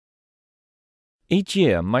Each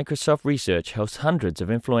year, Microsoft Research hosts hundreds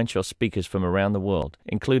of influential speakers from around the world,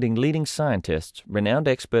 including leading scientists, renowned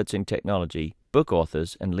experts in technology, book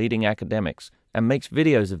authors, and leading academics, and makes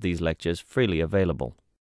videos of these lectures freely available.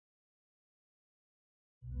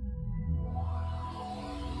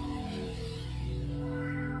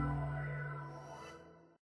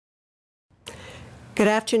 Good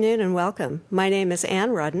afternoon and welcome. My name is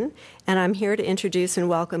Ann Rudden, and I'm here to introduce and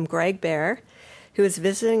welcome Greg Bear, who is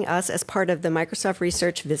visiting us as part of the Microsoft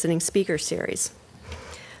Research Visiting Speaker Series.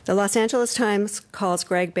 The Los Angeles Times calls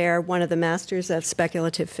Greg Bear one of the masters of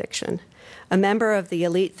speculative fiction. A member of the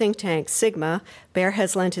elite think tank Sigma, Bear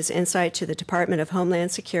has lent his insight to the Department of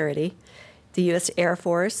Homeland Security, the U.S. Air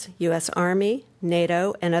Force, U.S. Army,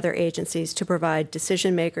 NATO, and other agencies to provide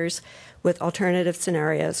decision makers with alternative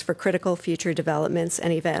scenarios for critical future developments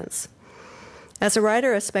and events. As a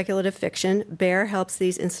writer of speculative fiction, Bear helps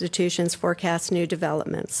these institutions forecast new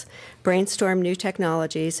developments, brainstorm new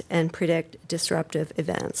technologies, and predict disruptive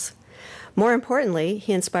events. More importantly,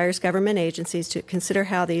 he inspires government agencies to consider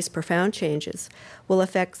how these profound changes will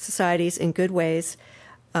affect societies in good ways,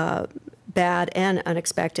 bad and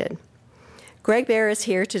unexpected. Greg Bear is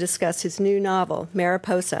here to discuss his new novel,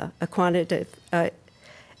 Mariposa, a Quantico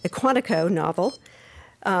novel.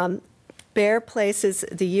 Bear places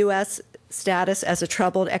the U.S. status as a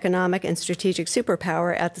troubled economic and strategic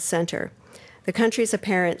superpower at the center. The country's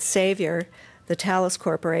apparent savior, the Talos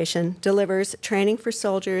Corporation, delivers training for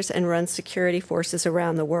soldiers and runs security forces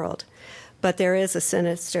around the world. But there is a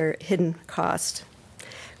sinister hidden cost.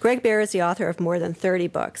 Greg Bear is the author of more than 30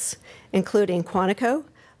 books, including Quantico,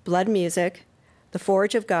 Blood Music, The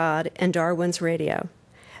Forge of God, and Darwin's Radio.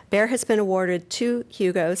 Bear has been awarded 2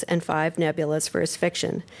 Hugos and 5 Nebulas for his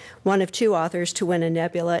fiction, one of 2 authors to win a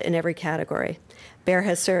Nebula in every category. Bear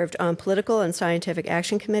has served on political and scientific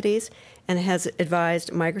action committees and has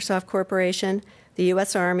advised Microsoft Corporation, the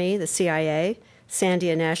U.S. Army, the CIA,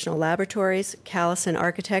 Sandia National Laboratories, Callison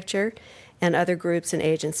Architecture, and other groups and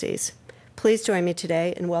agencies. Please join me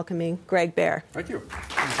today in welcoming Greg Bear. Thank you.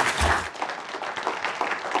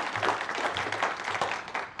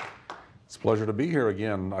 Pleasure to be here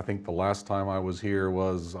again. I think the last time I was here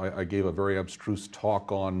was I gave a very abstruse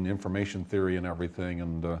talk on information theory and everything,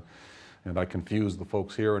 and I confused the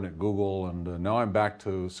folks here and at Google, and now I'm back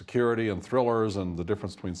to security and thrillers and the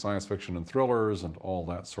difference between science fiction and thrillers and all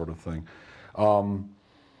that sort of thing.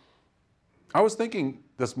 I was thinking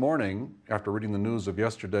this morning, after reading the news of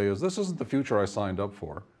yesterday, this isn't the future I signed up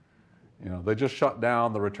for. You know, they just shut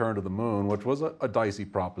down the return to the moon, which was a dicey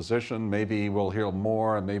proposition. Maybe we'll hear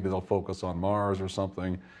more, and maybe they'll focus on Mars or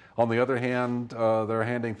something. On the other hand, they're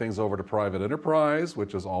handing things over to private enterprise,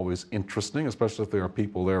 which is always interesting, especially if there are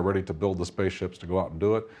people there ready to build the spaceships to go out and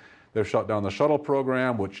do it. They've shut down the shuttle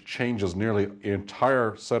program, which changes nearly the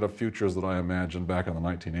entire set of futures that I imagined back in the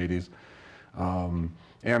 1980s.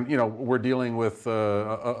 And, you know, we're dealing with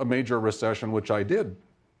a major recession, which I did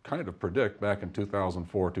kind of predict back in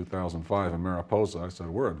 2004, 2005 in Mariposa. I said,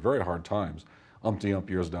 we're at very hard times, umpty-ump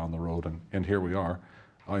years down the road, and here we are,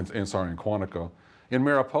 in Quantico. In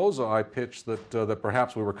Mariposa, I pitched that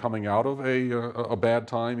perhaps we were coming out of a bad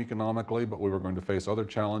time economically, but we were going to face other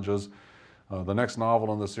challenges. The next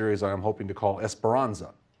novel in the series I am hoping to call Esperanza.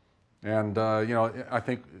 And, you know, I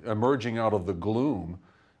think emerging out of the gloom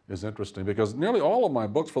is interesting, because nearly all of my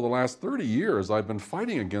books for the last 30 years I've been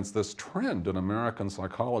fighting against this trend in American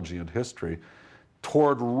psychology and history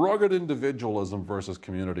toward rugged individualism versus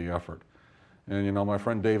community effort. And you know, my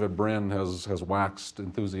friend David Brin has waxed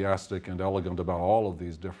enthusiastic and elegant about all of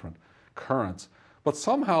these different currents. But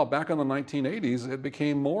somehow back in the 1980s it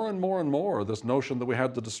became more and more and more this notion that we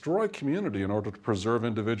had to destroy community in order to preserve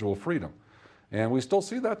individual freedom. And we still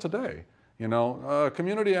see that today. You know,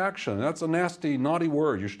 community action, that's a nasty, naughty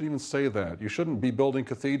word. You shouldn't even say that. You shouldn't be building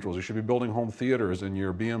cathedrals. You should be building home theaters in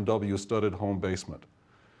your BMW studded home basement.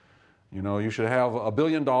 You know, you should have $1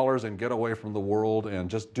 billion and get away from the world and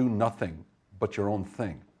just do nothing but your own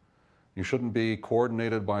thing. You shouldn't be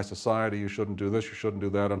coordinated by society. You shouldn't do this, you shouldn't do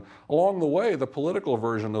that. And along the way, the political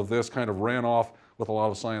version of this kind of ran off with a lot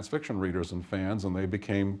of science fiction readers and fans, and they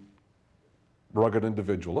became rugged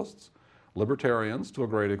individualists. Libertarians to a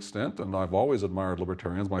great extent, and I've always admired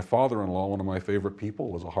libertarians. My father-in-law, one of my favorite people,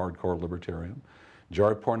 was a hardcore libertarian.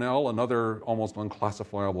 Jerry Pournelle, another almost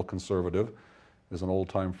unclassifiable conservative, is an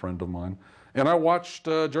old-time friend of mine. And I watched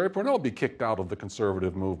Jerry Pournelle be kicked out of the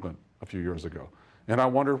conservative movement a few years ago. And I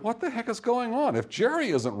wondered, what the heck is going on? If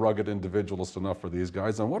Jerry isn't rugged individualist enough for these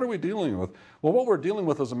guys, then what are we dealing with? Well, what we're dealing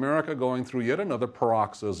with is America going through yet another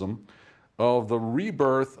paroxysm of the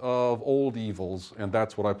rebirth of old evils, and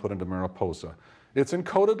that's what I put into Mariposa. It's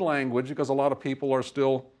encoded language because a lot of people are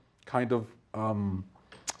still kind of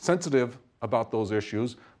sensitive about those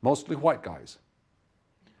issues, mostly white guys.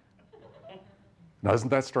 Now, isn't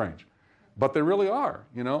that strange? But they really are,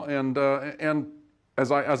 you know, and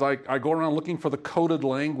as I go around looking for the coded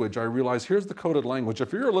language, I realize here's the coded language.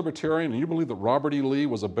 If you're a libertarian and you believe that Robert E. Lee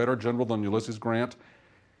was a better general than Ulysses Grant,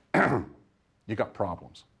 you got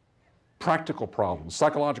problems. Practical problems,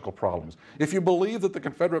 psychological problems. If you believe that the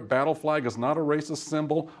Confederate battle flag is not a racist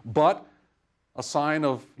symbol, but a sign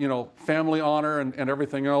of, you know, family honor and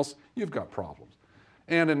everything else, you've got problems.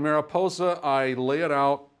 And in Mariposa, I lay it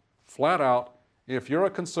out, flat out, if you're a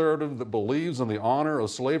conservative that believes in the honor of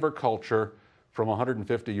slaver culture from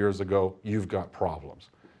 150 years ago, you've got problems.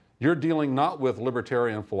 You're dealing not with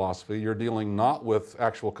libertarian philosophy, you're dealing not with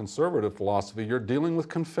actual conservative philosophy, you're dealing with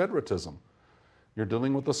Confederatism. You're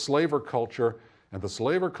dealing with the slaver culture, and the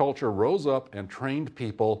slaver culture rose up and trained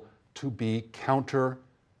people to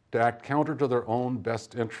act counter to their own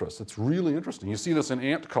best interests. It's really interesting. You see this in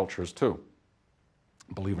ant cultures too.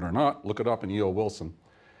 Believe it or not, look it up in E.O. Wilson.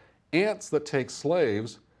 Ants that take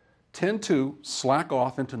slaves tend to slack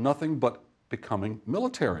off into nothing but becoming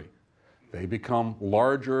military. They become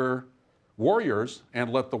larger warriors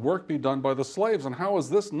and let the work be done by the slaves. And how is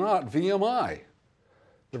this not VMI,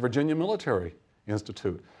 the Virginia Military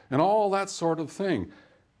Institute, and all that sort of thing?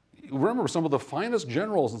 Remember, some of the finest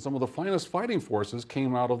generals and some of the finest fighting forces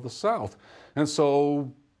came out of the South. And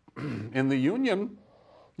so in the Union,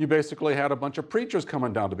 you basically had a bunch of preachers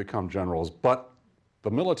coming down to become generals. But the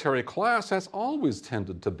military class has always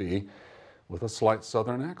tended to be with a slight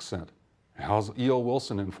Southern accent. How's E.O.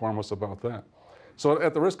 Wilson inform us about that? So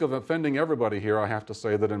at the risk of offending everybody here, I have to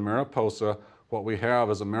say that in Mariposa, what we have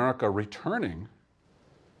is America returning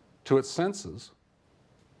to its senses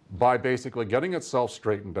by basically getting itself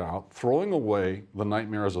straightened out, throwing away the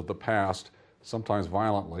nightmares of the past, sometimes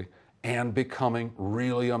violently, and becoming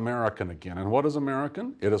really American again. And what is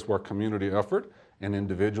American? It is where community effort and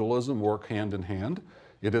individualism work hand in hand.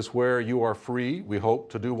 It is where you are free, we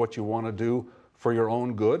hope, to do what you want to do for your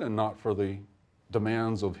own good and not for the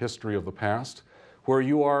demands of history of the past, where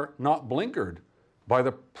you are not blinkered by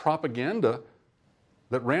the propaganda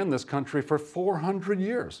that ran this country for 400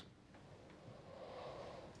 years.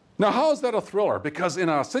 Now, how is that a thriller? Because in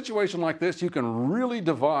a situation like this, you can really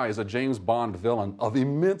devise a James Bond villain of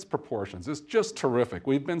immense proportions. It's just terrific.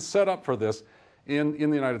 We've been set up for this in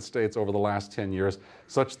the United States over the last 10 years,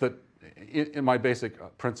 such that in my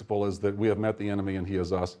basic principle is that we have met the enemy and he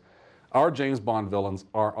is us. Our James Bond villains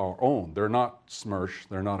are our own. They're not Smersh.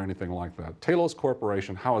 They're not anything like that. Talos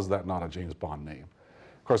Corporation, how is that not a James Bond name?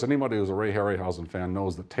 Of course, anybody who's a Ray Harryhausen fan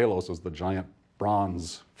knows that Talos is the giant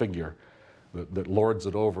bronze figure that lords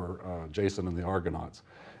it over Jason and the Argonauts.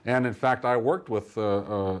 And in fact, I worked with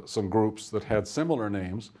some groups that had similar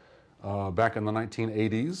names back in the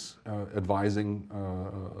 1980s, advising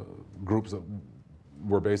groups that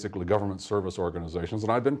were basically government service organizations,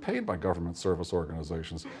 and I've been paid by government service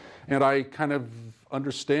organizations. And I kind of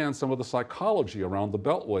understand some of the psychology around the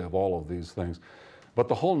beltway of all of these things. But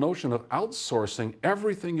the whole notion of outsourcing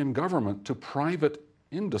everything in government to private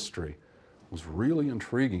industry was really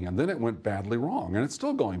intriguing, and then it went badly wrong, and it's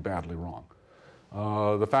still going badly wrong.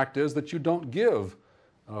 The fact is that you don't give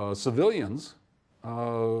civilians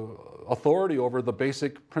authority over the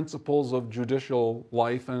basic principles of judicial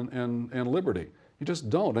life and liberty. You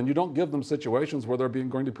just don't, and you don't give them situations where they're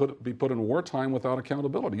going to be put in wartime without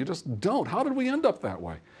accountability. You just don't. How did we end up that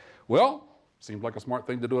way? Well, seemed like a smart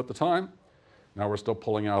thing to do at the time. Now we're still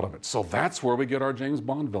pulling out of it. So that's where we get our James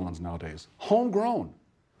Bond villains nowadays. Homegrown,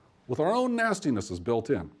 with our own nastinesses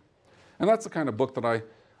built in. And that's the kind of book that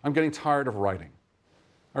I'm getting tired of writing.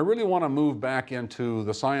 I really want to move back into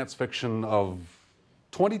the science fiction of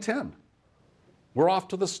 2010. We're off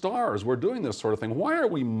to the stars. We're doing this sort of thing. Why are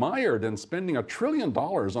we mired in spending $1 trillion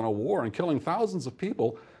on a war and killing thousands of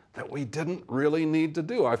people that we didn't really need to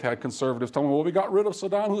do? I've had conservatives tell me, well, we got rid of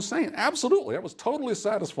Saddam Hussein. Absolutely. That was totally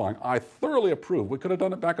satisfying. I thoroughly approve. We could have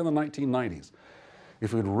done it back in the 1990s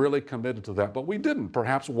if we'd really committed to that. But we didn't.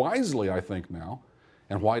 Perhaps wisely, I think now.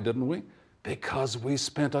 And why didn't we? Because we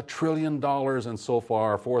spent $1 trillion and so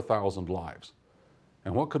far 4,000 lives.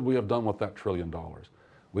 And what could we have done with that $1 trillion?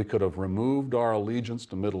 We could have removed our allegiance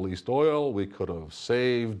to Middle East oil. We could have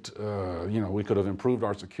saved, we could have improved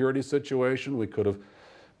our security situation. We could have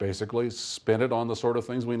basically spent it on the sort of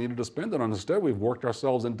things we needed to spend it on. Instead, we've worked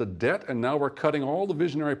ourselves into debt, and now we're cutting all the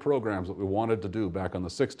visionary programs that we wanted to do back in the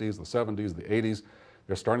 60s, the 70s, the 80s.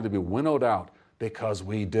 They're starting to be winnowed out because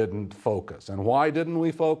we didn't focus. And why didn't we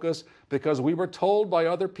focus? Because we were told by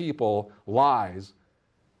other people lies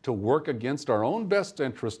to work against our own best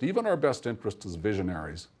interest, even our best interest as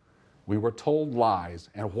visionaries, We were told lies.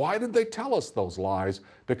 And why did they tell us those lies?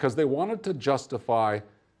 Because they wanted to justify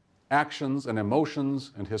actions and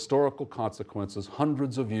emotions and historical consequences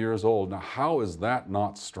hundreds of years old. Now, how is that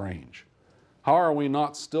not strange? How are we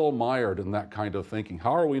not still mired in that kind of thinking?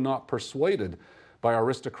 How are we not persuaded by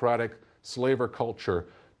aristocratic slaver culture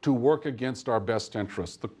to work against our best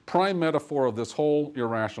interests? The prime metaphor of this whole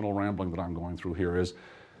irrational rambling that I'm going through here is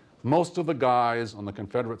most of the guys on the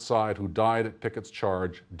Confederate side who died at Pickett's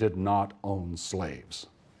charge did not own slaves.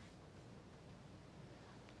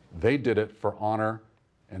 They did it for honor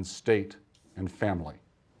and state and family,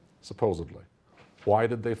 supposedly. Why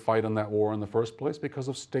did they fight in that war in the first place? Because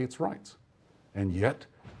of states' rights. And yet,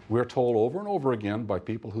 we're told over and over again by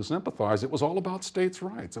people who sympathize, it was all about states'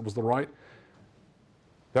 rights. It was the right.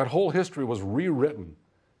 That whole history was rewritten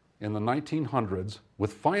in the 1900s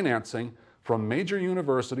with financing from major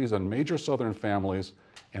universities and major Southern families,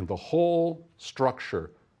 and the whole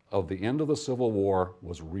structure of the end of the Civil War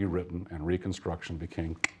was rewritten, and Reconstruction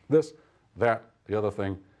became this, that, the other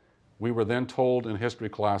thing. We were then told in history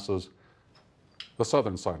classes the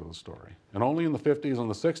Southern side of the story. And only in the 50s and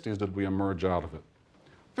the 60s did we emerge out of it.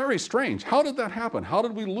 Very strange. How did that happen? How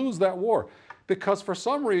did we lose that war? Because for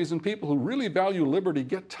some reason, people who really value liberty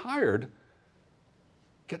get tired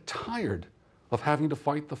of having to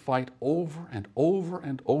fight the fight over and over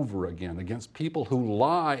and over again against people who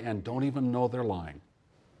lie and don't even know they're lying.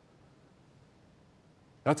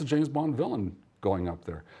 That's a James Bond villain going up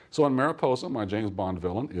there. So in Mariposa, my James Bond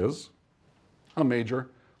villain is a major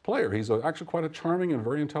player. He's actually quite a charming and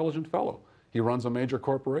very intelligent fellow. He runs a major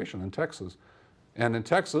corporation in Texas. And in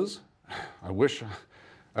Texas, I wish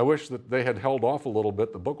that they had held off a little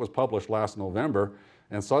bit. The book was published last November,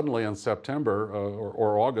 and suddenly in September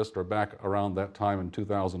or August or back around that time in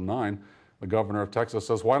 2009, the governor of Texas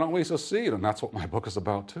says, why don't we secede? And that's what my book is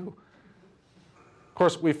about too. Of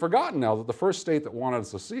course, we've forgotten now that the first state that wanted to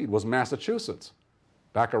secede was Massachusetts,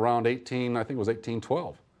 back around I think it was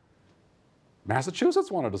 1812.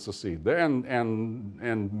 Massachusetts wanted to secede,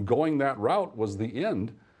 and going that route was the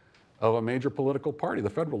end of a major political party, the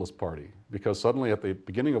Federalist Party, because suddenly at the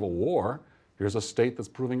beginning of a war, here's a state that's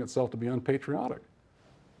proving itself to be unpatriotic.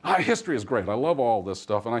 History is great. I love all this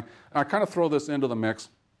stuff, and I kind of throw this into the mix,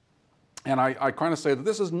 and I kind of say that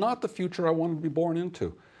this is not the future I wanted to be born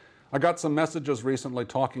into. I got some messages recently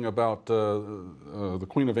talking about the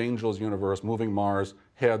Queen of Angels universe, Moving Mars,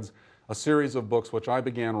 Heads, a series of books which I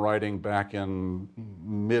began writing back in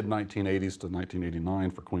mid-1980s to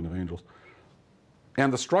 1989 for Queen of Angels.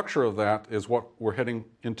 And the structure of that is what we're heading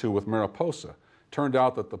into with Mariposa. Turned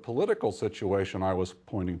out that the political situation I was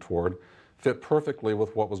pointing toward fit perfectly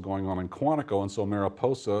with what was going on in Quantico, and so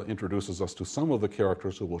Mariposa introduces us to some of the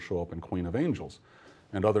characters who will show up in Queen of Angels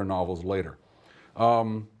and other novels later.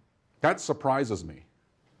 That surprises me.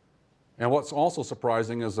 And what's also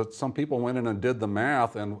surprising is that some people went in and did the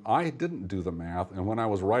math, and I didn't do the math, and when I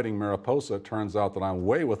was writing Mariposa, it turns out that I'm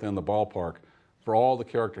way within the ballpark for all the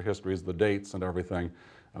character histories, the dates and everything,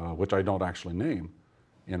 which I don't actually name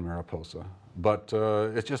in Mariposa. But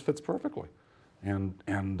it just fits perfectly. And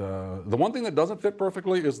the one thing that doesn't fit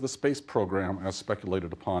perfectly is the space program as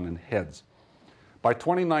speculated upon in Heads. By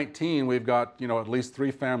 2019, we've got at least 3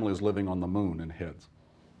 families living on the moon in Heads.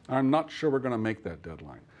 I'm not sure we're going to make that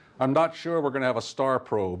deadline. I'm not sure we're going to have a star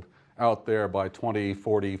probe out there by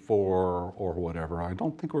 2044 or whatever. I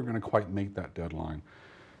don't think we're going to quite make that deadline.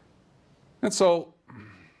 And so,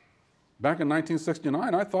 back in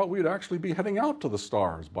 1969, I thought we'd actually be heading out to the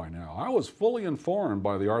stars by now. I was fully informed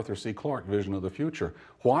by the Arthur C. Clarke vision of the future.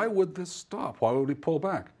 Why would this stop? Why would we pull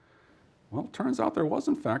back? Well, it turns out there was,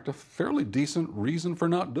 in fact, a fairly decent reason for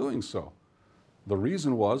not doing so. The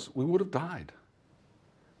reason was we would have died.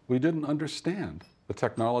 We didn't understand the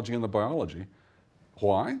technology and the biology.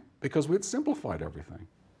 Why? Because we had simplified everything.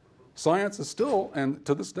 Science is still, and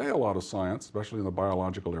to this day a lot of science, especially in the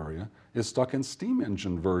biological area, is stuck in steam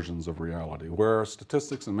engine versions of reality, where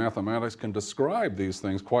statistics and mathematics can describe these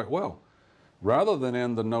things quite well, rather than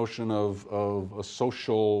in the notion of a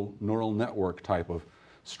social neural network type of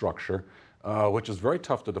structure, which is very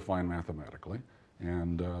tough to define mathematically.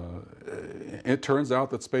 And it turns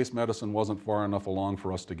out that space medicine wasn't far enough along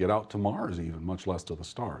for us to get out to Mars even, much less to the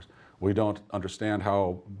stars. We don't understand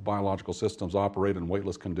how biological systems operate in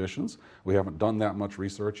weightless conditions. We haven't done that much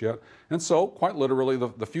research yet. And so, quite literally,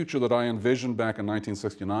 the future that I envisioned back in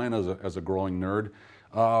 1969 as a growing nerd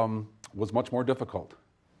was much more difficult.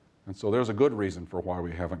 And so there's a good reason for why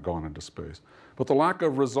we haven't gone into space. But the lack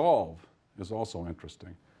of resolve is also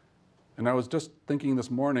interesting. And I was just thinking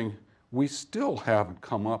this morning, we still haven't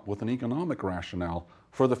come up with an economic rationale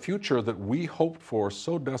for the future that we hoped for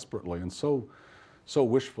so desperately and so so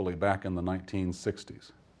wishfully back in the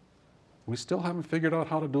 1960s. We still haven't figured out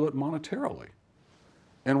how to do it monetarily.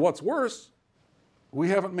 And what's worse, we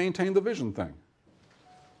haven't maintained the vision thing.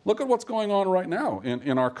 Look at what's going on right now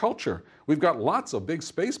in our culture. We've got lots of big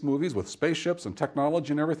space movies with spaceships and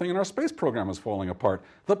technology and everything, and our space program is falling apart.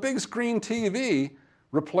 The big screen TV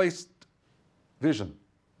replaced vision,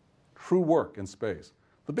 true work in space.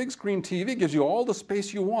 The big screen TV gives you all the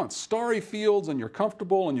space you want, starry fields, and you're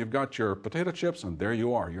comfortable, and you've got your potato chips, and there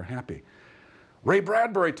you are, you're happy. Ray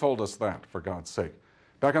Bradbury told us that, for God's sake,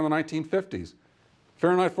 back in the 1950s.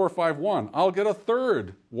 Fahrenheit 451, I'll get a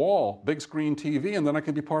third wall, big screen TV, and then I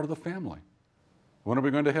can be part of the family. When are we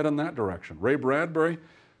going to head in that direction? Ray Bradbury,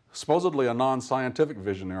 supposedly a non-scientific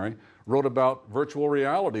visionary, wrote about virtual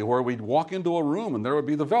reality, where we'd walk into a room and there would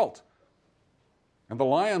be the veldt. And the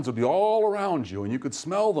lions would be all around you, and you could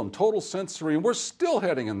smell them, total sensory, and we're still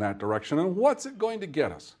heading in that direction. And what's it going to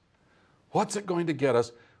get us? What's it going to get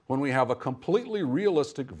us when we have a completely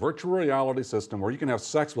realistic virtual reality system where you can have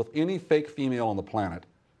sex with any fake female on the planet?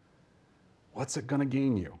 What's it going to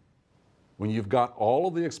gain you when you've got all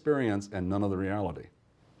of the experience and none of the reality?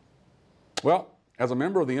 Well, as a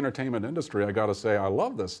member of the entertainment industry, I got to say I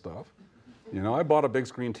love this stuff. You know, I bought a big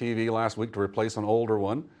screen TV last week to replace an older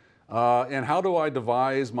one. And how do I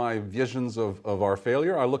devise my visions of our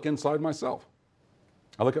failure? I look inside myself.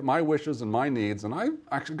 I look at my wishes and my needs, and I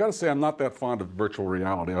actually got to say I'm not that fond of virtual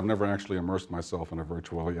reality. I've never actually immersed myself in a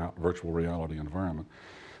virtual reality environment.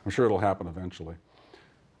 I'm sure it'll happen eventually.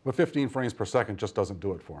 But 15 frames per second just doesn't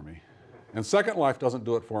do it for me. And Second Life doesn't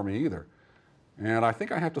do it for me either. And I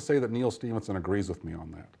think I have to say that Neil Stephenson agrees with me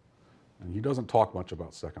on that. And he doesn't talk much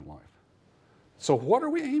about Second Life. So what are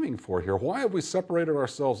we aiming for here? Why have we separated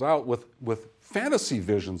ourselves out with fantasy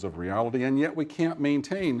visions of reality, and yet we can't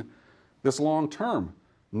maintain this long-term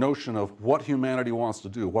notion of what humanity wants to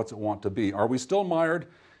do, what's it want to be? Are we still mired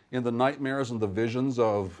in the nightmares and the visions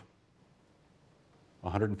of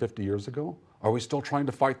 150 years ago? Are we still trying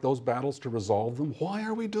to fight those battles to resolve them? Why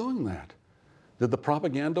are we doing that? Did the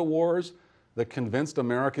propaganda wars that convinced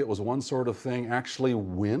America it was one sort of thing actually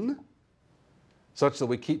win? Such that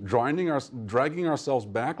we keep dragging ourselves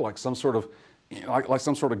back like some sort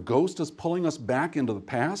of ghost is pulling us back into the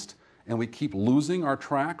past, and we keep losing our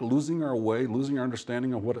track, losing our way, losing our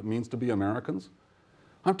understanding of what it means to be Americans?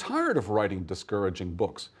 I'm tired of writing discouraging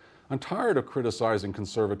books. I'm tired of criticizing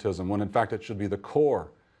conservatism when in fact it should be the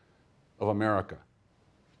core of America.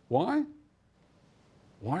 Why?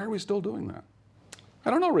 Why are we still doing that? I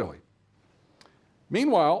don't know really.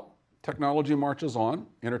 Meanwhile, technology marches on.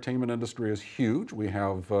 Entertainment industry is huge. We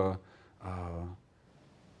have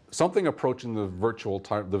something approaching the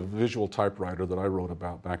visual typewriter that I wrote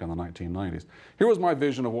about back in the 1990s. Here was my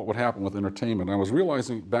vision of what would happen with entertainment. I was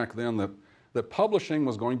realizing back then that publishing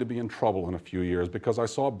was going to be in trouble in a few years because I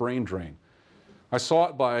saw brain drain. I saw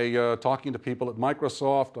it by talking to people at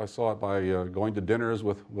Microsoft. I saw it by going to dinners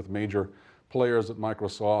with major players at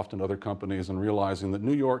Microsoft and other companies, and realizing that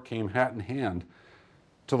New York came hat in hand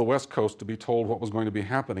to the West Coast to be told what was going to be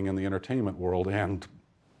happening in the entertainment world. And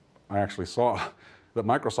I actually saw that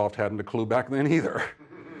Microsoft hadn't a clue back then either.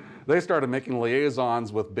 They started making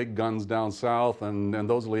liaisons with big guns down south, and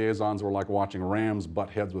those liaisons were like watching rams butt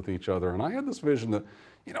heads with each other. And I had this vision that,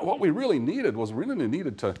 you know, what we really needed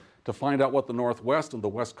to find out what the Northwest and the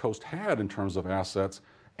West Coast had in terms of assets,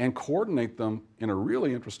 and coordinate them in a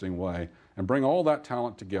really interesting way, and bring all that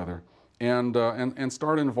talent together, and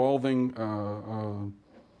start involving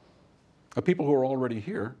people who are already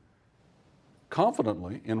here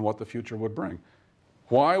confidently in what the future would bring.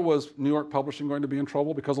 Why was New York publishing going to be in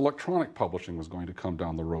trouble? Because electronic publishing was going to come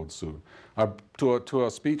down the road soon. To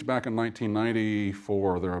a speech back in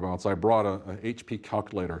 1994, thereabouts, I brought a HP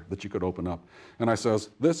calculator that you could open up. And I says,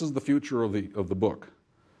 this is the future of the book.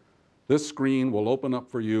 This screen will open up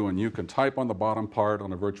for you, and you can type on the bottom part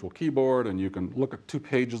on a virtual keyboard, and you can look at 2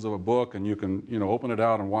 pages of a book, and you can, you know, open it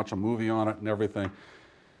out and watch a movie on it and everything.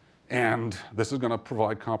 And this is going to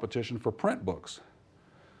provide competition for print books.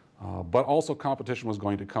 But also competition was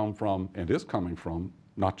going to come from, and is coming from,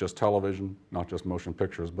 not just television, not just motion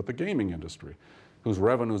pictures, but the gaming industry, whose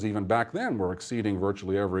revenues even back then were exceeding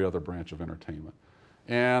virtually every other branch of entertainment.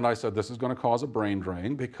 And I said, this is going to cause a brain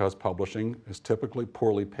drain because publishing is typically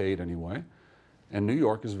poorly paid anyway, and New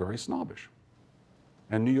York is very snobbish.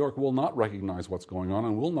 And New York will not recognize what's going on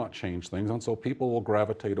and will not change things, and so people will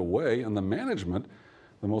gravitate away, and the management,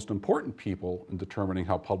 the most important people in determining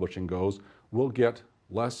how publishing goes, will get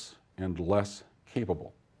less and less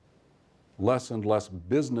capable, less and less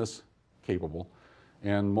business capable,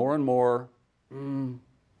 and more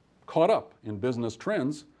caught up in business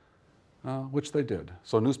trends which they did.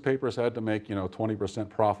 So newspapers had to make 20%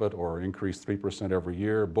 profit or increase 3% every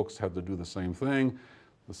year. Books had to do the same thing.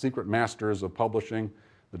 The secret masters of publishing,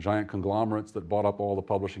 the giant conglomerates that bought up all the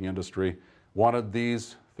publishing industry, wanted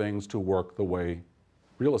these things to work the way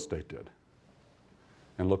real estate did.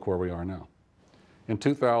 And look where we are now. In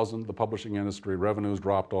 2000, the publishing industry revenues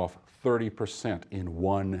dropped off 30% in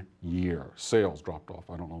 1 year. Sales dropped off.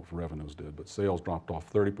 I don't know if revenues did, but sales dropped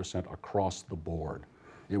off 30% across the board.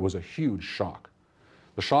 It was a huge shock.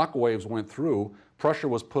 The shock waves went through, pressure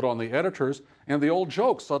was put on the editors, and the old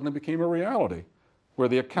joke suddenly became a reality, where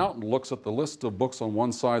the accountant looks at the list of books on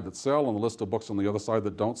one side that sell and the list of books on the other side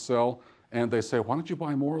that don't sell, and they say, why don't you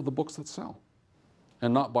buy more of the books that sell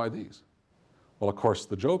and not buy these? Well, of course,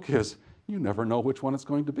 the joke is you never know which one it's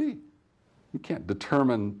going to be. You can't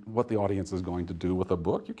determine what the audience is going to do with a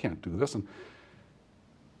book. You can't do this. And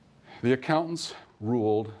the accountants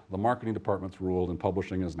ruled, the marketing departments ruled, and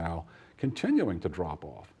publishing is now continuing to drop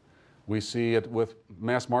off. We see it with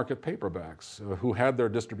mass market paperbacks who had their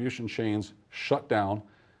distribution chains shut down.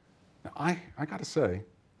 Now, I got to say,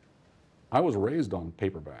 I was raised on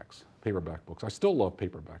paperback books. I still love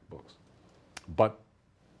paperback books. But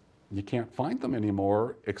you can't find them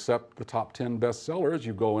anymore except the top 10 bestsellers.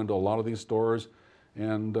 You go into a lot of these stores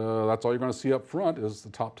and that's all you're going to see up front is the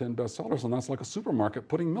top 10 bestsellers, and that's like a supermarket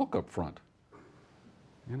putting milk up front.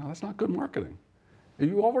 That's not good marketing.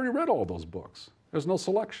 You already read all those books. There's no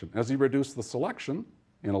selection. As you reduce the selection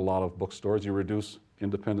in a lot of bookstores, you reduce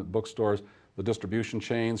independent bookstores. The distribution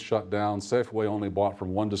chains shut down. Safeway only bought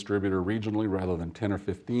from one distributor regionally rather than 10 or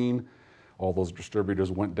 15. All those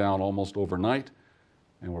distributors went down almost overnight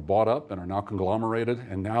and were bought up and are now conglomerated,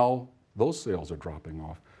 and now those sales are dropping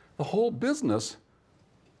off. The whole business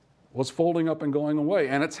was folding up and going away,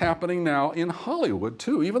 and it's happening now in Hollywood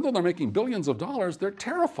too. Even though they're making billions of dollars, they're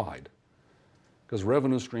terrified because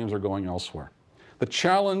revenue streams are going elsewhere. The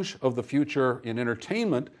challenge of the future in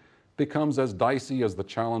entertainment becomes as dicey as the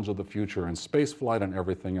challenge of the future in spaceflight and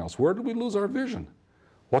everything else. Where did we lose our vision?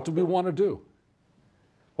 What did we want to do?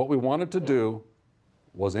 What we wanted to do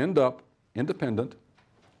was end up independent,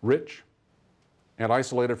 rich, and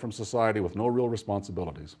isolated from society with no real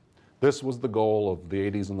responsibilities. This was the goal of the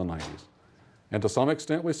 80s and the 90s. And to some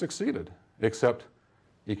extent we succeeded, except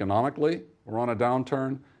economically we're on a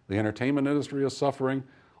downturn, the entertainment industry is suffering,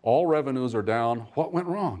 all revenues are down. What went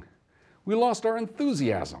wrong? We lost our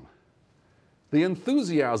enthusiasm. The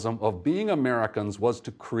enthusiasm of being Americans was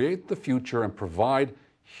to create the future and provide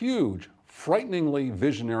huge, frighteningly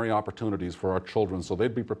visionary opportunities for our children so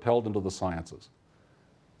they'd be propelled into the sciences.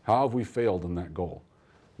 How have we failed in that goal?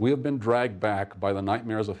 We have been dragged back by the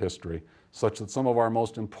nightmares of history such that some of our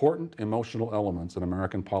most important emotional elements in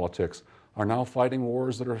American politics are now fighting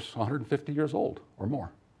wars that are 150 years old or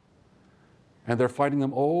more. And they're fighting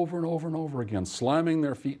them over and over and over again, slamming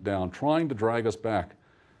their feet down, trying to drag us back.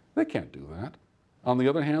 They can't do that. On the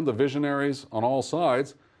other hand, the visionaries on all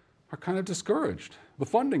sides are kind of discouraged. The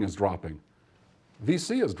funding is dropping.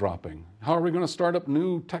 VC is dropping. How are we going to start up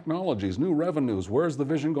new technologies, new revenues? Where's the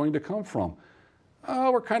vision going to come from?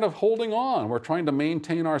 We're kind of holding on. We're trying to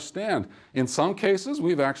maintain our stand. In some cases,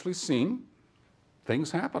 we've actually seen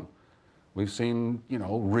things happen. We've seen,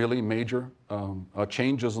 really major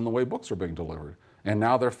changes in the way books are being delivered. And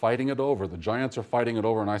now they're fighting it over. The giants are fighting it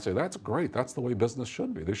over. And I say, that's great. That's the way business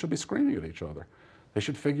should be. They should be screaming at each other. They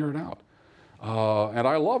should figure it out. And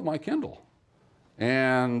I love my Kindle.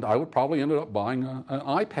 And I would probably end up buying an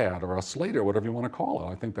iPad or a Slate or whatever you want to call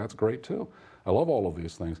it. I think that's great too. I love all of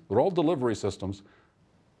these things. They're all delivery systems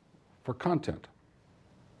for content.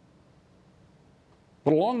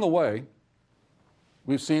 But along the way,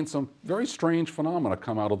 we've seen some very strange phenomena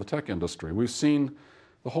come out of the tech industry. We've seen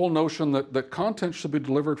the whole notion that content should be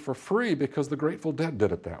delivered for free because the Grateful Dead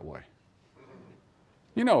did it that way.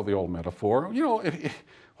 You know the old metaphor.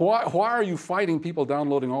 Why are you fighting people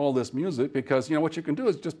downloading all this music? Because what you can do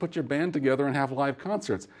is just put your band together and have live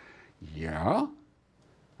concerts. Yeah,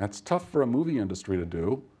 that's tough for a movie industry to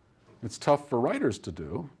do. It's tough for writers to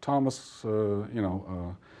do.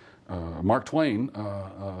 Mark Twain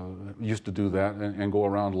used to do that and go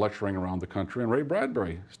around lecturing around the country, and Ray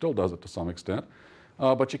Bradbury still does it to some extent.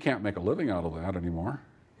 But you can't make a living out of that anymore.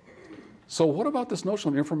 So what about this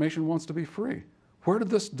notion that information wants to be free? Where did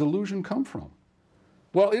this delusion come from?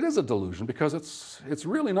 Well, it is a delusion because it's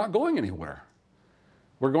really not going anywhere.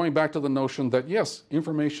 We're going back to the notion that, yes,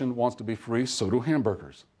 information wants to be free, so do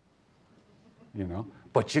hamburgers.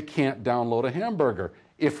 But you can't download a hamburger.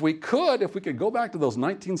 If we could go back to those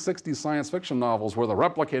 1960s science fiction novels where the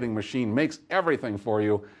replicating machine makes everything for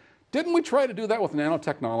you, didn't we try to do that with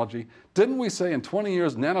nanotechnology? Didn't we say in 20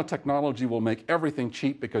 years nanotechnology will make everything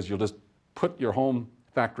cheap because you'll just put your home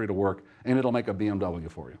factory to work and it'll make a BMW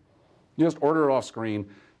for you. You just order it off screen.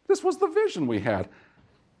 This was the vision we had.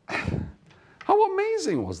 How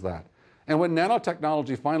amazing was that? And when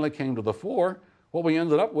nanotechnology finally came to the fore, what we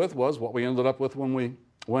ended up with was what we ended up with when we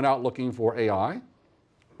went out looking for AI,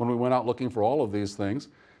 when we went out looking for all of these things,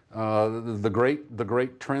 the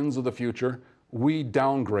great trends of the future, we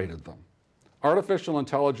downgraded them. Artificial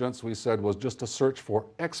intelligence, we said, was just a search for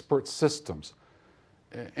expert systems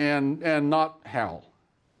and not HAL.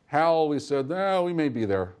 HAL, we said, we may be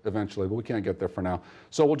there eventually, but we can't get there for now.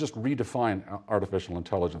 So we'll just redefine artificial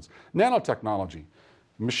intelligence. Nanotechnology,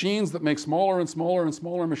 machines that make smaller and smaller and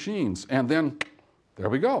smaller machines. And then, there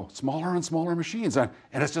we go, smaller and smaller machines. And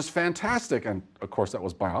it's just fantastic. And of course, that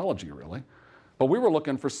was biology, really. But we were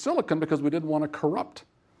looking for silicon because we didn't want to corrupt.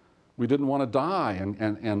 We didn't want to die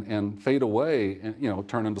and fade away and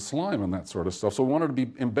turn into slime and that sort of stuff. So we wanted to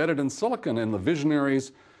be embedded in silicon. And the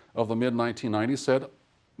visionaries of the mid-1990s said,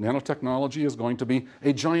 nanotechnology is going to be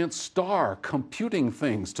a giant star computing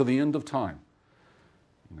things to the end of time.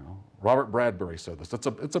 Robert Bradbury said this.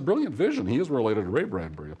 It's a brilliant vision. He is related to Ray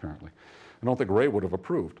Bradbury, apparently. I don't think Ray would have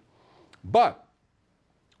approved. But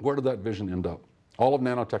where did that vision end up? All of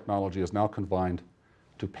nanotechnology is now confined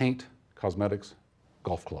to paint, cosmetics,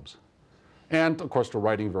 golf clubs, and of course to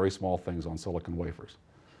writing very small things on silicon wafers.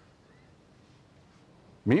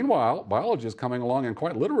 Meanwhile, biology is coming along and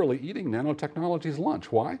quite literally eating nanotechnology's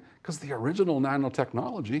lunch. Why? Because the original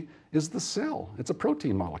nanotechnology is the cell. It's a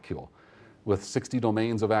protein molecule with 60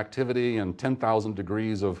 domains of activity and 10,000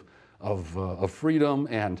 degrees of freedom,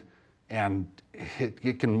 and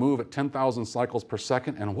it can move at 10,000 cycles per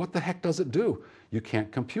second. And what the heck does it do? You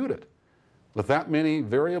can't compute it. With that many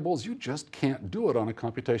variables, you just can't do it on a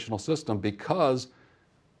computational system because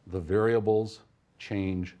the variables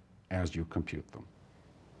change as you compute them.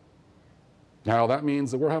 Now, that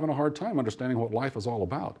means that we're having a hard time understanding what life is all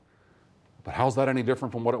about. But how's that any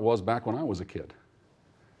different from what it was back when I was a kid?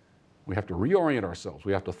 We have to reorient ourselves.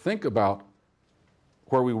 We have to think about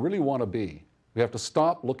where we really want to be. We have to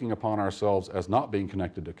stop looking upon ourselves as not being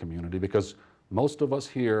connected to community, because most of us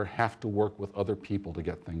here have to work with other people to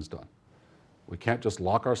get things done. We can't just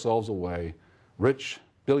lock ourselves away, rich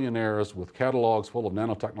billionaires with catalogs full of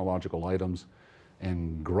nanotechnological items,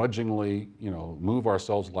 and grudgingly, move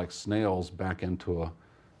ourselves like snails back into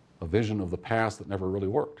a vision of the past that never really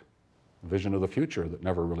worked, a vision of the future that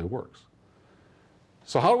never really works.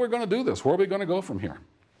 So how are we going to do this? Where are we going to go from here?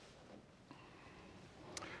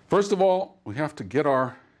 First of all, we have to get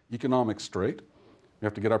our economics straight. We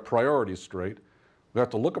have to get our priorities straight. We have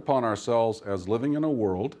to look upon ourselves as living in a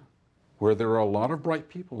world where there are a lot of bright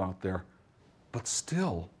people out there, but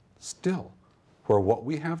still, where what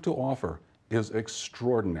we have to offer is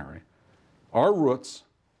extraordinary. Our roots,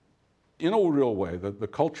 in a real way, the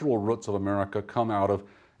cultural roots of America come out of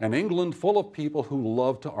an England full of people who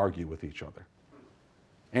love to argue with each other.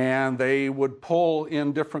 And they would pull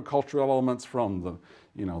in different cultural elements from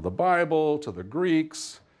the Bible to the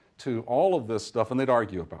Greeks to all of this stuff, and they'd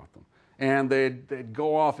argue about them. And they'd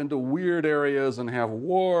go off into weird areas and have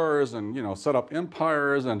wars and set up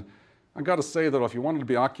empires. And I got to say that if you wanted to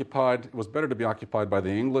be occupied, it was better to be occupied by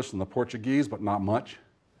the English than the Portuguese, but not much.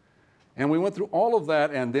 And we went through all of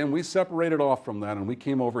that, and then we separated off from that, and we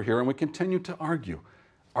came over here and we continued to argue.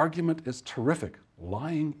 Argument is terrific.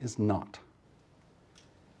 Lying is not.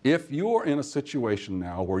 If you're in a situation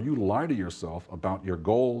now where you lie to yourself about your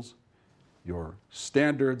goals, your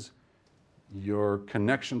standards, your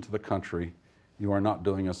connection to the country, you are not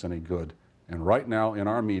doing us any good. And right now in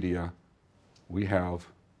our media, we have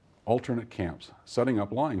alternate camps setting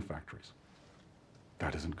up lying factories.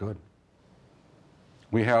 That isn't good.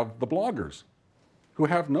 We have the bloggers who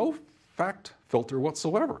have no fact filter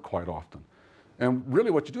whatsoever quite often. And really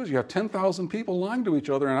what you do is you have 10,000 people lying to each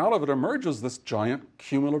other, and out of it emerges this giant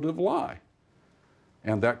cumulative lie.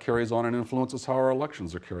 And that carries on and influences how our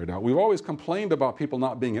elections are carried out. We've always complained about people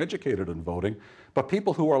not being educated in voting, but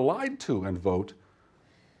people who are lied to and vote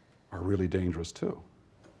are really dangerous too.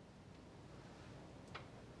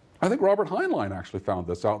 I think Robert Heinlein actually found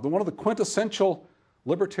this out. One of the quintessential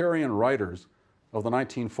libertarian writers of the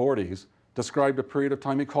 1940s described a period of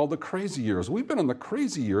time he called the crazy years. We've been in the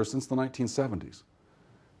crazy years since the 1970s.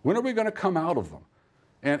 When are we going to come out of them?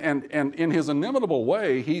 And in his inimitable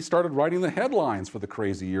way, he started writing the headlines for the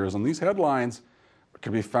crazy years. And these headlines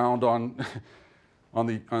can be found on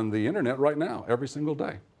the internet right now, every single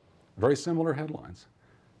day. Very similar headlines.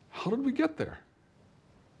 How did we get there?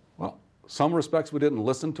 Well, some respects we didn't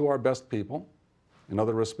listen to our best people. In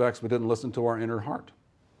other respects, we didn't listen to our inner heart.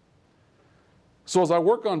 So as I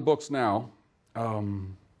work on books now,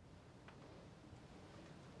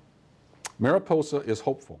 Mariposa is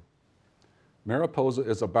hopeful. Mariposa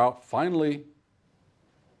is about finally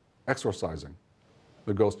exorcising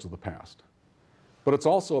the ghosts of the past. But it's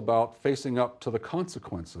also about facing up to the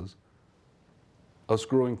consequences of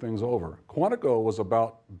screwing things over. Quantico was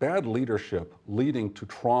about bad leadership leading to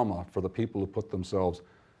trauma for the people who put themselves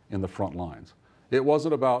in the front lines. It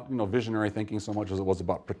wasn't about visionary thinking so much as it was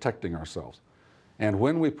about protecting ourselves. And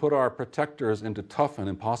when we put our protectors into tough and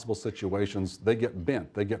impossible situations, they get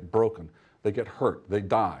bent, they get broken, they get hurt, they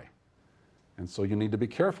die. And so you need to be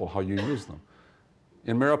careful how you use them.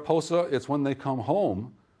 In Mariposa, it's when they come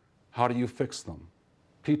home, how do you fix them?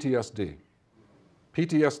 PTSD.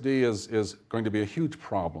 PTSD is going to be a huge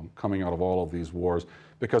problem coming out of all of these wars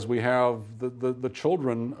because we have the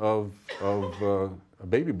children of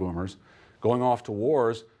baby boomers going off to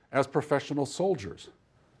wars as professional soldiers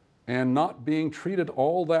and not being treated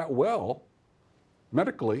all that well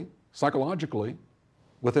medically, psychologically,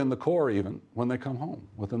 within the Corps even, when they come home,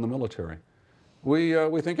 within the military.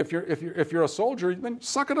 We think if you're a soldier, then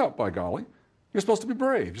suck it up, by golly. You're supposed to be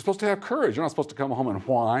brave. You're supposed to have courage. You're not supposed to come home and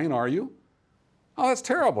whine, are you? Oh, that's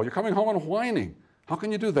terrible. You're coming home and whining. How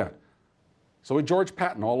can you do that? So we George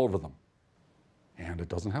Patton all over them. And it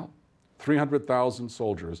doesn't help. 300,000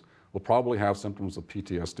 soldiers will probably have symptoms of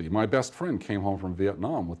PTSD. My best friend came home from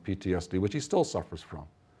Vietnam with PTSD, which he still suffers from.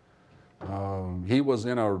 He was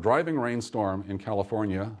in a driving rainstorm in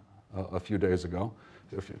California a few days ago,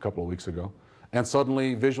 a couple of weeks ago, and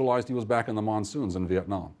suddenly visualized he was back in the monsoons in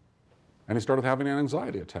Vietnam. And he started having an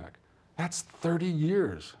anxiety attack. That's 30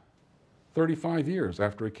 years, 35 years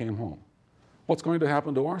after he came home. What's going to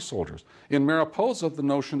happen to our soldiers? In Mariposa, the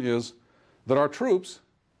notion is that our troops,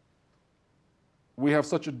 we have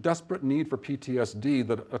such a desperate need for PTSD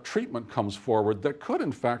that a treatment comes forward that could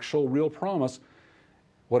in fact show real promise.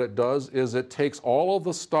 What it does is it takes all of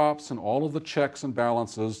the stops and all of the checks and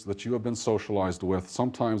balances that you have been socialized with,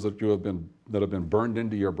 sometimes that have been burned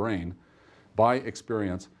into your brain by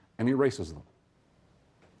experience, and erases them.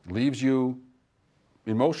 Leaves you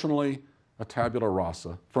emotionally a tabula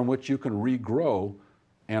rasa from which you can regrow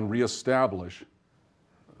and reestablish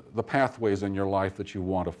the pathways in your life that you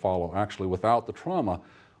want to follow, actually without the trauma.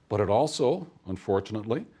 But it also,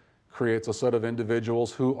 unfortunately, creates a set of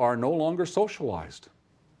individuals who are no longer socialized.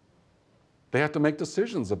 They have to make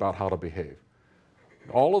decisions about how to behave.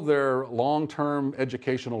 All of their long-term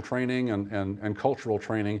educational training and cultural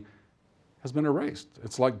training has been erased.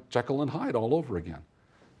 It's like Jekyll and Hyde all over again.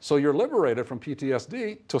 So you're liberated from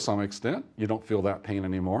PTSD to some extent. You don't feel that pain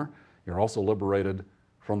anymore. You're also liberated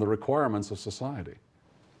from the requirements of society.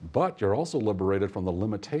 But you're also liberated from the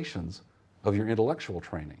limitations of your intellectual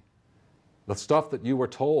training. The stuff that you were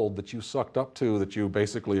told, that you sucked up to, that you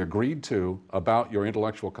basically agreed to about your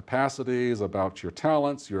intellectual capacities, about your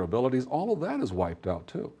talents, your abilities, all of that is wiped out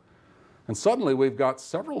too. And suddenly we've got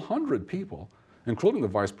several hundred people, including the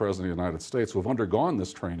Vice President of the United States, who have undergone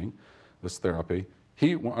this training, this therapy.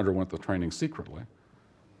 He underwent the training secretly.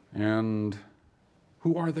 And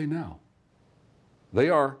who are they now? They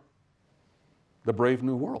are the brave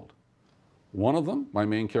new world. One of them, my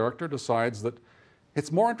main character, decides that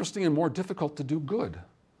it's more interesting and more difficult to do good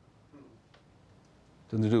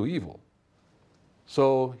than to do evil.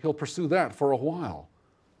 So he'll pursue that for a while.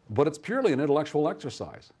 But it's purely an intellectual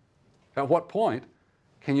exercise. At what point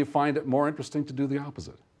can you find it more interesting to do the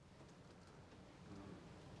opposite?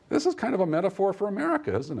 This is kind of a metaphor for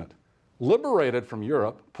America, isn't it? Liberated from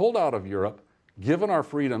Europe, pulled out of Europe, given our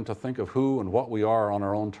freedom to think of who and what we are on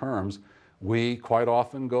our own terms, we quite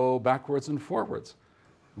often go backwards and forwards.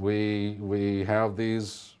 We have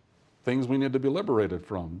these things we need to be liberated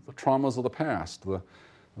from, the traumas of the past, the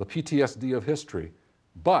PTSD of history.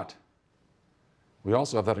 But we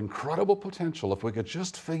also have that incredible potential if we could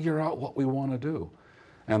just figure out what we want to do.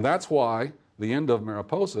 And that's why the end of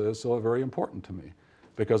Mariposa is so very important to me.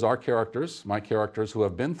 Because our characters, my characters who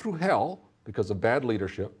have been through hell because of bad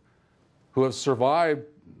leadership, who have survived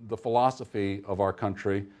the philosophy of our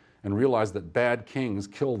country and realized that bad kings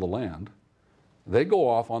kill the land, they go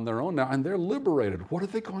off on their own now and they're liberated. What are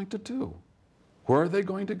they going to do? Where are they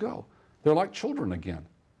going to go? They're like children again.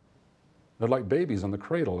 They're like babies in the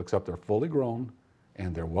cradle, except they're fully grown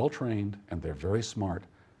and they're well trained and they're very smart.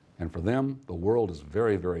 And for them, the world is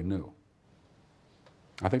very, very new.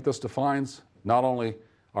 I think this defines not only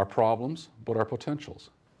our problems, but our potentials.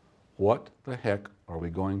 What the heck are we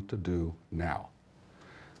going to do now?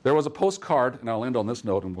 There was a postcard, and I'll end on this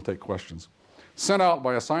note and we'll take questions, sent out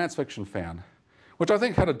by a science fiction fan, which I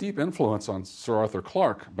think had a deep influence on Sir Arthur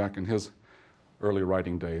Clarke back in his early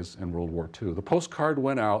writing days in World War II. The postcard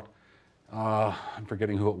went out, I'm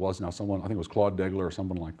forgetting who it was now, someone, I think it was Claude Degler or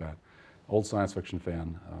someone like that, old science fiction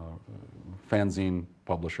fan, fanzine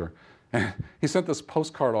publisher. And he sent this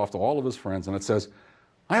postcard off to all of his friends, and it says,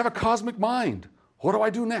 "I have a cosmic mind. What do I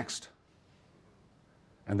do next?"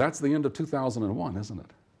 And that's the end of 2001, isn't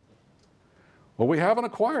it? Well, we haven't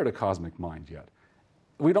acquired a cosmic mind yet.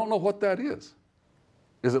 We don't know what that is.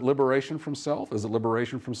 Is it liberation from self? Is it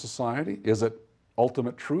liberation from society? Is it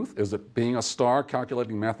ultimate truth? Is it being a star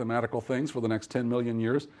calculating mathematical things for the next 10 million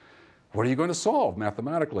years? What are you going to solve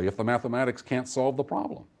mathematically if the mathematics can't solve the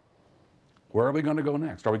problem? Where are we going to go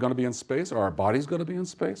next? Are we going to be in space? Are our bodies going to be in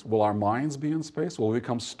space? Will our minds be in space? Will we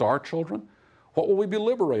become star children? What will we be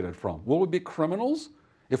liberated from? Will we be criminals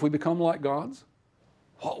if we become like gods?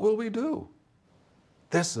 What will we do?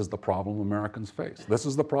 This is the problem Americans face. This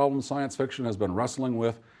is the problem science fiction has been wrestling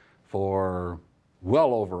with for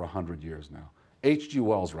well over 100 years now. H.G.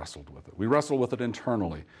 Wells wrestled with it. We wrestle with it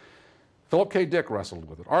internally. Philip K. Dick wrestled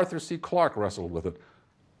with it. Arthur C. Clarke wrestled with it.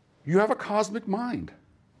 You have a cosmic mind.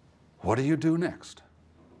 What do you do next?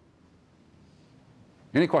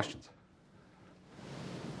 Any questions?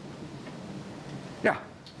 Yeah.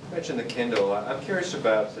 You mentioned the Kindle. I'm curious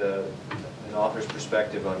about an author's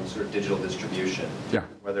perspective on sort of digital distribution. Yeah.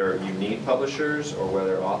 Whether you need publishers or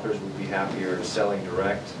whether authors would be happier selling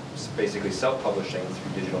direct, basically self-publishing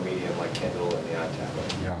through digital medium like Kindle and the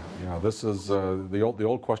iTablet. Yeah. This is the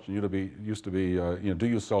old question used to be, do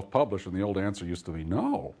you self-publish? And the old answer used to be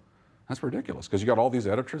no. That's ridiculous, because you got all these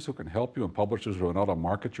editors who can help you and publishers who know how to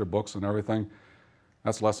market your books and everything.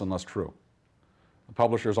 That's less and less true. The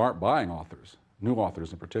publishers aren't buying authors. New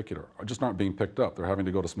authors in particular just aren't being picked up. They're having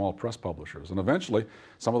to go to small press publishers. And eventually,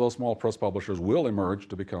 some of those small press publishers will emerge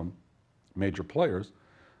to become major players.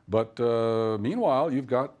 But meanwhile, you've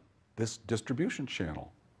got this distribution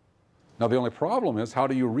channel. Now, the only problem is, how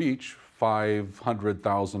do you reach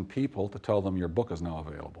 500,000 people to tell them your book is now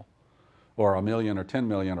available? Or 1 million or 10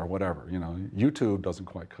 million or whatever. YouTube doesn't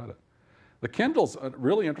quite cut it. The Kindle's a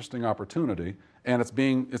really interesting opportunity, and it's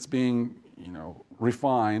being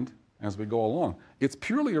refined as we go along. It's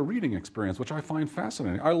purely a reading experience, which I find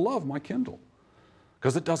fascinating. I love my Kindle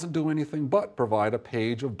because it doesn't do anything but provide a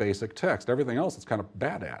page of basic text. Everything else it's kind of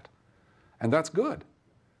bad at. And that's good,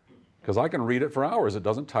 because I can read it for hours. It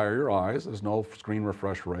doesn't tire your eyes. There's no screen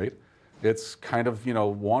refresh rate. It's kind of,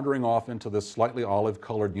 wandering off into this slightly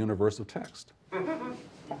olive-colored universe of text.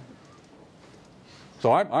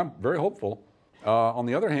 So I'm very hopeful. On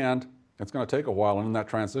the other hand, it's going to take a while, and in that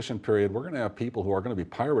transition period, we're going to have people who are going to be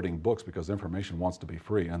pirating books because information wants to be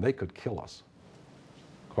free, and they could kill us,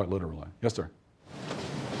 quite literally. Yes, sir?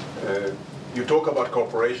 You talk about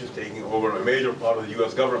corporations taking over a major part of the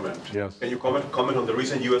U.S. government. Yes. Can you comment on the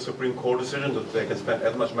recent U.S. Supreme Court decision that they can spend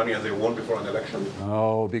as much money as they want before an election?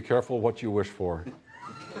 Oh, be careful what you wish for.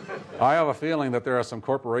 I have a feeling that there are some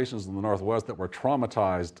corporations in the Northwest that were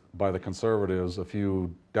traumatized by the conservatives a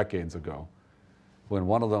few decades ago, when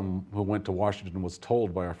one of them who went to Washington was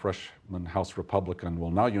told by a freshman House Republican,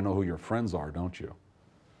 well, now you know who your friends are, don't you?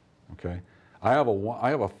 Okay? I have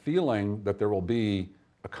a feeling that there will be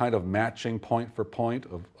a kind of matching point for point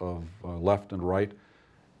of left and right.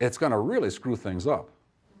 It's going to really screw things up.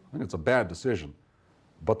 I think it's a bad decision.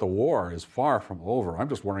 But the war is far from over. I'm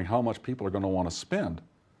just wondering how much people are going to want to spend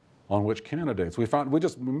on which candidates. We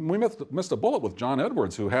missed a bullet with John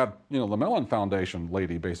Edwards, who had, the Mellon Foundation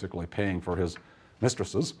lady basically paying for his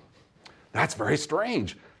mistresses. That's very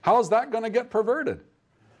strange. How is that going to get perverted?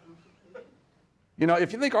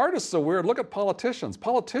 If you think artists are weird, look at politicians.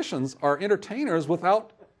 Politicians are entertainers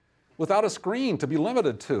without a screen to be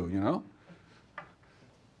limited to,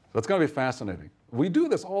 So it's going to be fascinating. We do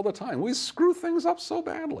this all the time. We screw things up so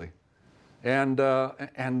badly. And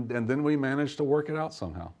then we manage to work it out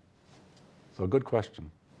somehow. So good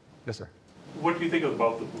question. Yes, sir? What do you think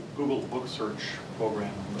about the Google book search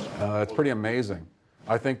program? It's pretty amazing.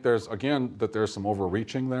 I think there's some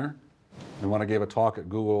overreaching there. And when I gave a talk at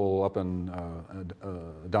Google up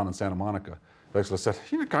down in Santa Monica, I basically said,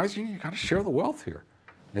 guys, you got to share the wealth here.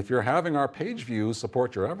 If you're having our page views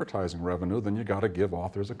support your advertising revenue, then you got to give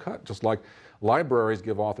authors a cut, just like libraries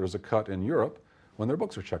give authors a cut in Europe when their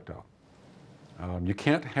books are checked out. You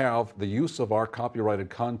can't have the use of our copyrighted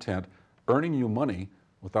content earning you money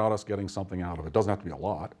without us getting something out of it. It doesn't have to be a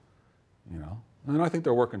lot, And I think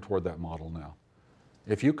they're working toward that model now.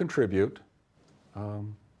 If you contribute,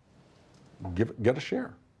 get a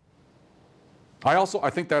share. I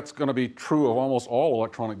think that's going to be true of almost all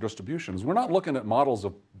electronic distributions. We're not looking at models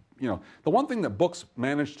of, the one thing that books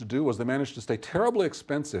managed to do was they managed to stay terribly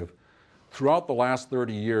expensive throughout the last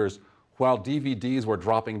 30 years, while DVDs were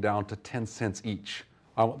dropping down to 10 cents each.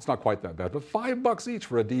 It's not quite that bad, but $5 each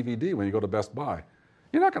for a DVD when you go to Best Buy.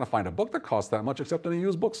 You're not going to find a book that costs that much except in a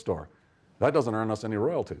used bookstore. That doesn't earn us any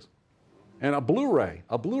royalties. And a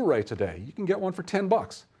Blu-ray today, you can get one for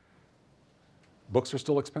 $10. Books are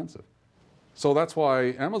still expensive. So that's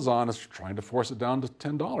why Amazon is trying to force it down to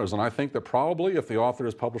 $10. And I think that probably if the author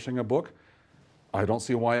is publishing a book, I don't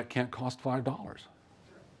see why it can't cost $5.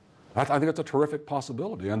 I think it's a terrific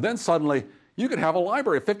possibility. And then suddenly, you could have a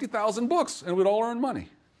library of 50,000 books and we'd all earn money.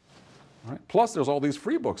 Right? Plus, there's all these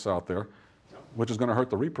free books out there, which is going to hurt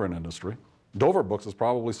the reprint industry. Dover Books is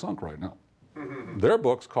probably sunk right now. Their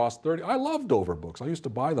books cost $30. I love Dover Books. I used to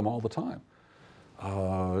buy them all the time.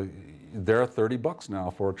 They're $30 now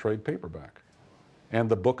for a trade paperback. And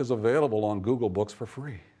the book is available on Google Books for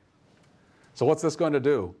free. So what's this going to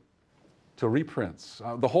do to reprints?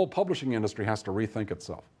 The whole publishing industry has to rethink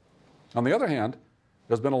itself. On the other hand,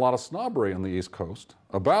 there's been a lot of snobbery on the East Coast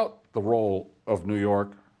about the role of New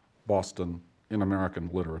York, Boston in American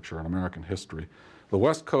literature and American history. The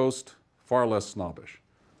West Coast, far less snobbish.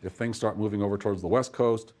 If things start moving over towards the West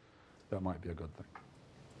Coast, that might be a good thing.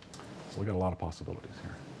 So we got a lot of possibilities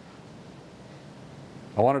here.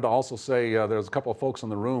 I wanted to also say there's a couple of folks in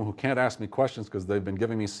the room who can't ask me questions because they've been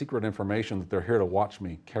giving me secret information that they're here to watch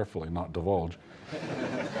me carefully, not divulge.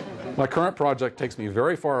 My current project takes me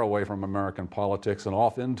very far away from American politics and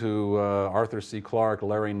off into Arthur C. Clarke,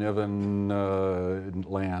 Larry Niven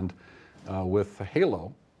land with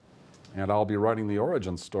Halo. And I'll be writing the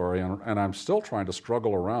origin story, and I'm still trying to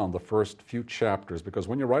struggle around the first few chapters, because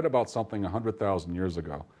when you write about something 100,000 years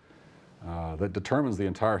ago that determines the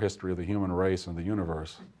entire history of the human race and the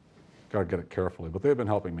universe, got to get it carefully. But they've been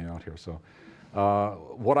helping me out here. So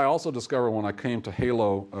what I also discovered when I came to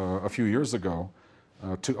Halo a few years ago,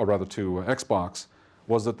 to Xbox,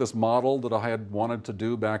 was that this model that I had wanted to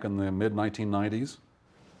do back in the mid-1990s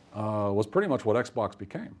was pretty much what Xbox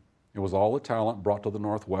became. It was all the talent brought to the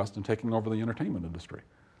Northwest and taking over the entertainment industry.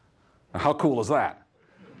 Now, how cool is that?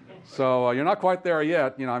 So you're not quite there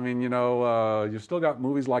yet. You've still got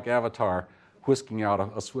movies like Avatar whisking out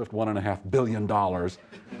a swift $1.5 billion.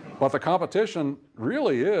 But the competition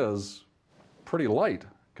really is pretty light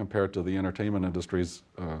compared to the entertainment industries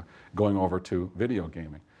going over to video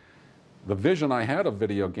gaming. The vision I had of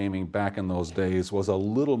video gaming back in those days was a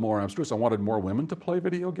little more abstruse. I wanted more women to play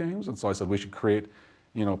video games, and so I said we should create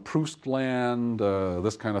Proustland,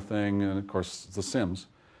 this kind of thing, and of course The Sims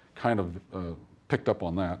kind of picked up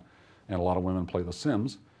on that, and a lot of women play The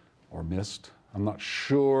Sims, or Myst. I'm not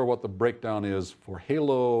sure what the breakdown is for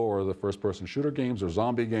Halo or the first-person shooter games or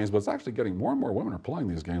zombie games, but it's actually getting more and more women are playing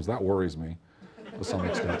these games. That worries me to some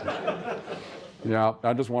extent. Yeah,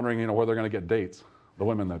 I'm just wondering, where they're going to get dates, the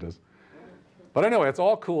women that is. But anyway, it's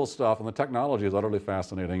all cool stuff, and the technology is utterly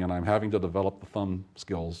fascinating, and I'm having to develop the thumb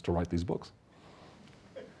skills to write these books.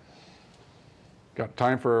 Got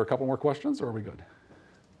time for a couple more questions, or are we good?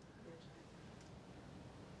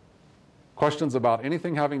 Questions about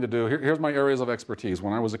anything having to do, here's my areas of expertise.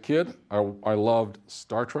 When I was a kid, I loved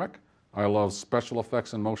Star Trek. I loved special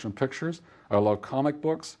effects and motion pictures. I loved comic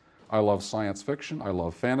books. I loved science fiction. I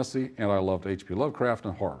loved fantasy. And I loved H.P. Lovecraft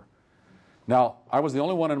and horror. Now, I was the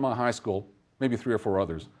only one in my high school, maybe 3 or 4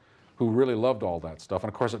 others, who really loved all that stuff. And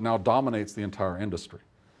of course, it now dominates the entire industry.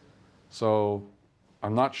 So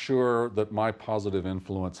I'm not sure that my positive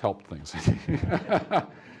influence helped things.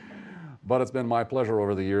 But it's been my pleasure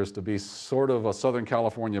over the years to be sort of a Southern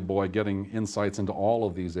California boy getting insights into all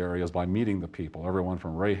of these areas by meeting the people, everyone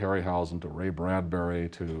from Ray Harryhausen to Ray Bradbury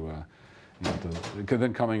to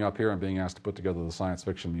then coming up here and being asked to put together the Science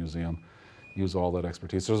Fiction Museum, use all that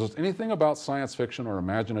expertise. So is there anything about science fiction or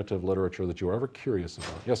imaginative literature that you were ever curious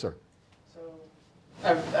about? Yes, sir. So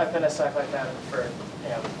I've been a sci-fi fan for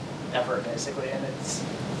ever, basically, and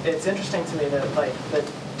it's interesting to me that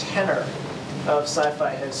the tenor of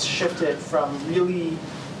sci-fi has shifted from really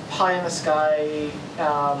pie in the sky,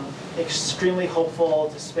 extremely hopeful,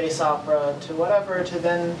 to space opera, to whatever,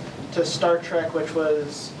 to Star Trek, which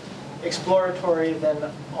was exploratory,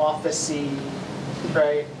 then office-y,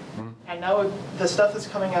 right? Mm-hmm. And now the stuff that's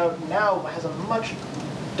coming out now has a much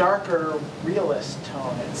darker, realist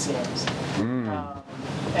tone, it seems.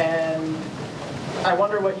 And I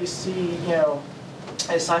wonder what you see,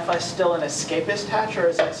 is sci-fi still an escapist hatch, or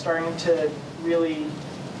is it starting to really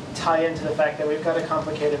tie into the fact that we've got a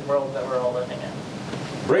complicated world that we're all living in?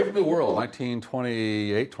 Brave New World,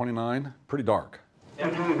 1928, 29, pretty dark.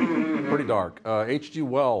 Pretty dark. H.G.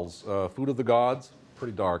 Wells, Food of the Gods,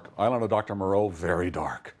 pretty dark. Island of Dr. Moreau, very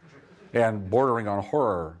dark. And bordering on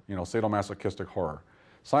horror, sadomasochistic horror.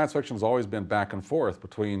 Science fiction has always been back and forth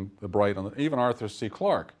between the bright and even Arthur C.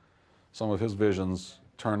 Clarke. Some of his visions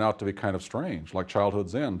turned out to be kind of strange, like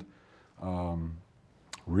Childhood's End.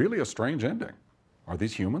 Really a strange ending. Are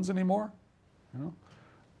these humans anymore?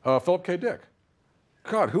 Philip K. Dick.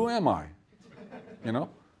 God, who am I? You know?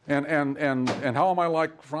 And how am I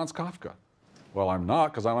like Franz Kafka? Well, I'm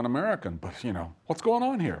not, because I'm an American, but you know, what's going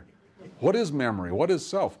on here? What is memory? What is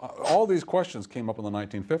self? All these questions came up in the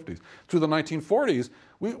 1950s. Through the 1940s,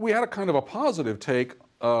 we had a kind of a positive take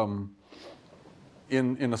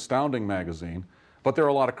in Astounding magazine, but there were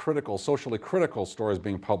a lot of critical, socially critical stories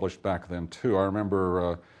being published back then too. I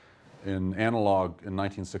remember in Analog in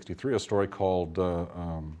 1963 a story called,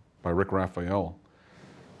 by Rick Raphael,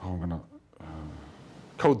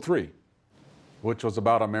 Code 3, which was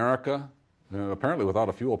about America, apparently without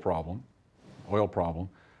a fuel problem, oil problem,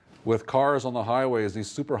 with cars on the highways,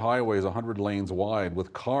 these super highways 100 lanes wide,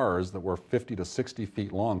 with cars that were 50 to 60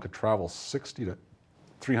 feet long, could travel 60 to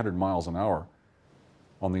 300 miles an hour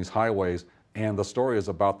on these highways, and the story is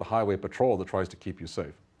about the highway patrol that tries to keep you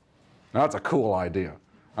safe. Now that's a cool idea.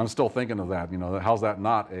 I'm still thinking of that, you know, how's that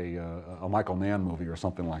not a Michael Mann movie or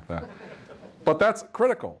something like that? But that's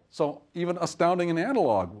critical. So even Astounding and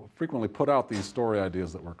Analog frequently put out these story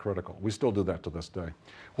ideas that were critical. We still do that to this day.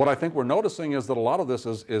 What I think we're noticing is that a lot of this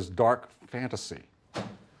is dark fantasy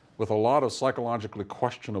with a lot of psychologically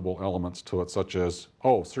questionable elements to it, such as,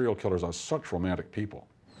 oh, serial killers are such romantic people.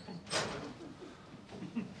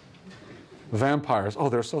 Vampires, oh,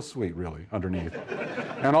 they're so sweet, really, underneath.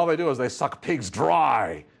 And all they do is they suck pigs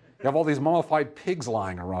dry. You have all these mummified pigs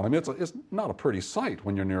lying around. I mean, it's not a pretty sight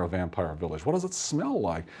when you're near a vampire village. What does it smell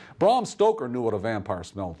like? Bram Stoker knew what a vampire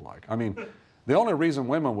smelled like. I mean, the only reason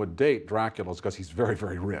women would date Dracula is because he's very,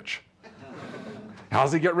 very rich. How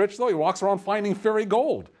does he get rich, though? He walks around finding fairy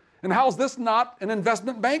gold. And how is this not an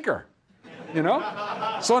investment banker? You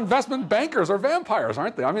know? So investment bankers are vampires,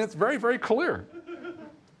 aren't they? I mean, it's very, very clear.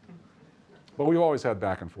 But we've always had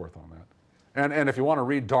back and forth on that. And if you want to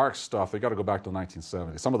read dark stuff, you've got to go back to the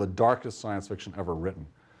 1970s. Some of the darkest science fiction ever written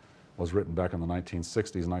was written back in the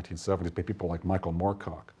 1960s, 1970s by people like Michael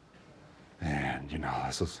Moorcock. And, you know,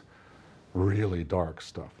 this is really dark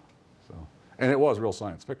stuff. So, and it was real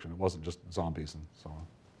science fiction. It wasn't just zombies and so on.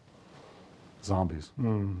 Zombies.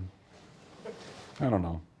 I don't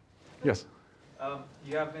know. Yes? Do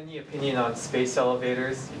you have any opinion on space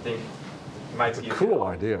elevators? You think might be a cool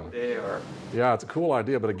idea. Or? Yeah, it's a cool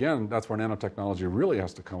idea, but again, that's where nanotechnology really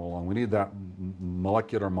has to come along. We need that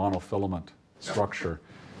molecular monofilament structure.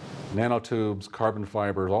 Nanotubes, carbon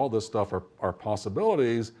fibers, all this stuff are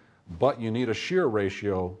possibilities, but you need a shear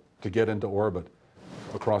ratio to get into orbit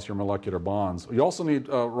across your molecular bonds. You also need,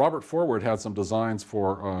 Robert Forward had some designs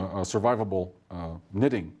for survivable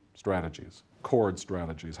knitting strategies, cord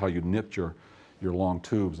strategies, how you knit your long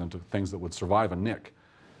tubes into things that would survive a nick.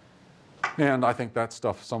 And I think that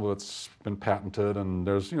stuff, some of it's been patented, and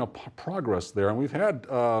there's, you know, progress there. And we've had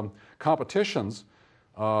competitions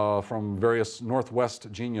from various Northwest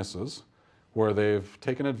geniuses where they've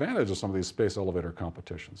taken advantage of some of these space elevator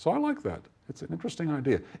competitions. So I like that. It's an interesting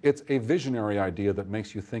idea. It's a visionary idea that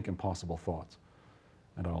makes you think impossible thoughts.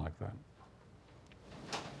 And I like that.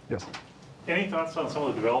 Yes? Any thoughts on some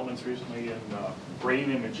of the developments recently in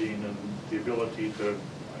brain imaging and the ability to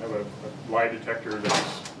have a lie detector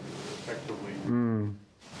that's effectively, you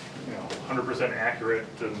know, 100% accurate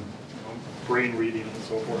and brain reading and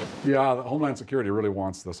so forth? Yeah, the Homeland Security really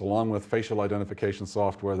wants this, along with facial identification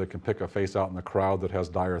software that can pick a face out in the crowd that has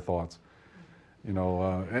dire thoughts. You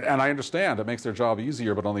know, and I understand it makes their job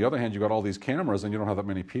easier, but on the other hand, you've got all these cameras and you don't have that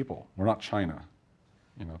many people. We're not China.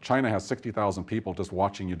 You know, China has 60,000 people just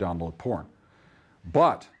watching you download porn.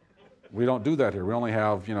 But we don't do that here. We only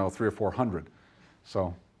have, you know, 300 or 400.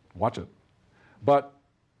 So watch it. But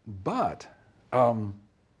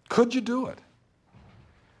could you do it?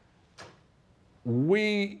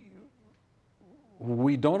 We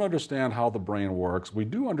don't understand how the brain works. We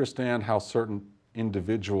do understand how certain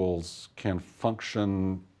individuals can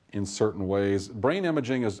function in certain ways. Brain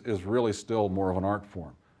imaging is really still more of an art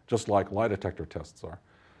form, just like lie detector tests are.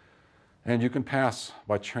 And you can pass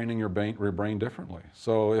by training your brain differently.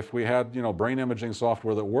 So if we had, you know, brain imaging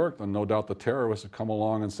software that worked, then no doubt the terrorists would come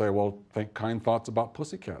along and say, well, think kind thoughts about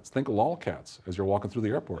pussycats. Think lolcats as you're walking through the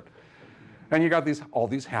airport. And you got all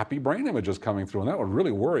these happy brain images coming through, and that would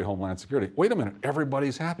really worry Homeland Security. Wait a minute,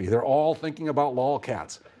 everybody's happy. They're all thinking about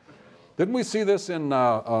lolcats. Didn't we see this in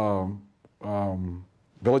Village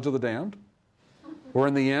of the Damned? Where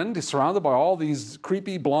in the end, he's surrounded by all these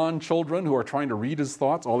creepy blonde children who are trying to read his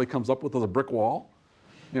thoughts. All he comes up with is a brick wall.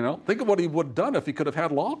 You know, think of what he would have done if he could have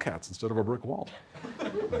had lolcats instead of a brick wall.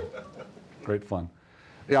 Great fun.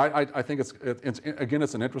 Yeah, I think again,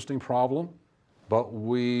 it's an interesting problem, but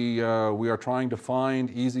we are trying to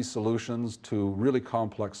find easy solutions to really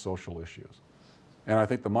complex social issues. And I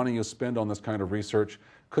think the money you spend on this kind of research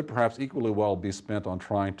could perhaps equally well be spent on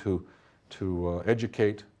trying to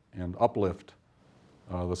educate and uplift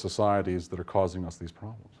the societies that are causing us these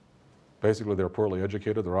problems. Basically, they're poorly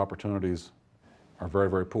educated, their opportunities are very,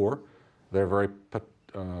 very poor, they're very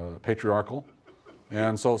patriarchal,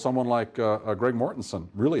 and so someone like Greg Mortensen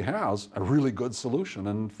really has a really good solution,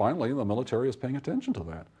 and finally the military is paying attention to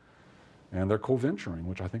that. And they're co-venturing,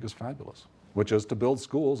 which I think is fabulous, which is to build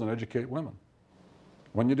schools and educate women.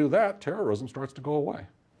 When you do that, terrorism starts to go away.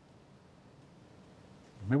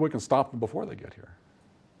 Maybe we can stop them before they get here.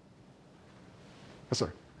 Yes,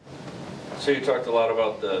 sir. So you talked a lot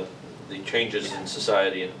about the changes in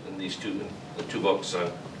society in these the two books on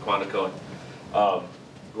Quantico. A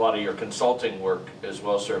lot of your consulting work as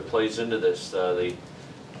well, sir, plays into this.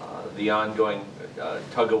 The ongoing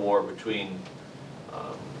tug of war between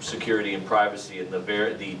security and privacy, and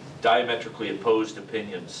the diametrically opposed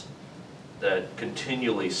opinions that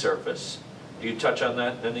continually surface. Do you touch on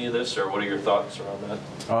that in any of this, or what are your thoughts around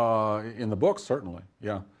that? In the book, certainly,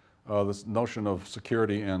 yeah. This notion of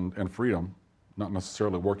security and freedom, not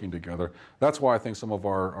necessarily working together. That's why I think some of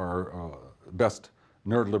our best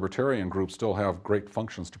nerd libertarian groups still have great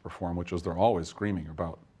functions to perform, which is they're always screaming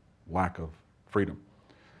about lack of freedom.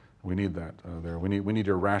 We need that there. We need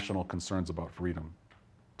irrational concerns about freedom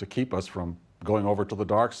to keep us from going over to the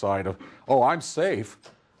dark side of, oh, I'm safe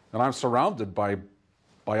and I'm surrounded by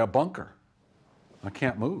a bunker. I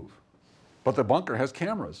can't move. But the bunker has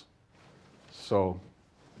cameras. So,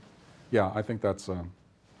 yeah, I think that's,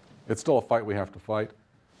 it's still a fight we have to fight.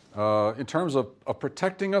 In terms of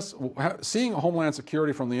protecting us, seeing Homeland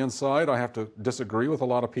Security from the inside, I have to disagree with a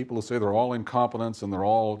lot of people who say they're all incompetents and they're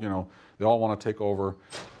all, you know, they all want to take over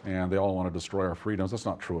and they all want to destroy our freedoms. That's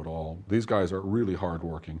not true at all. These guys are really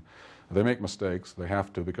hardworking. They make mistakes. They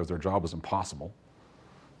have to because their job is impossible.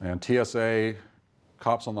 And TSA,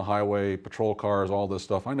 cops on the highway, patrol cars, all this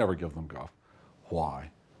stuff, I never give them guff.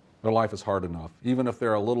 Why? Their life is hard enough. Even if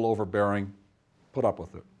they're a little overbearing, put up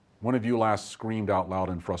with it. When have you last screamed out loud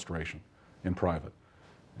in frustration in private?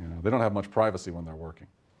 You know, they don't have much privacy when they're working.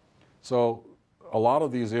 So a lot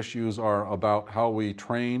of these issues are about how we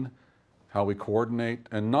train, how we coordinate,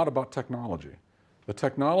 and not about technology. The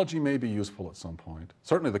technology may be useful at some point.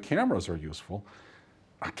 Certainly the cameras are useful.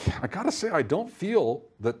 I gotta say, I don't feel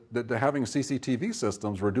that having CCTV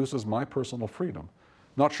systems reduces my personal freedom.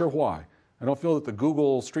 Not sure why. I don't feel that the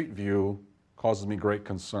Google Street View causes me great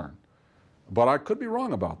concern. But I could be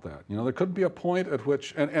wrong about that. You know, there could be a point at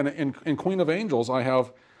which, and in Queen of Angels, I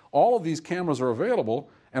have all of these cameras are available,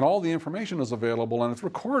 and all the information is available, and it's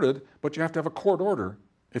recorded, but you have to have a court order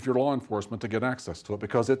if you're law enforcement to get access to it,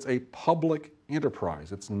 because it's a public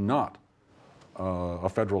enterprise. It's not a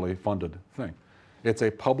federally funded thing. It's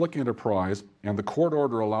a public enterprise, and the court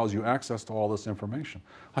order allows you access to all this information.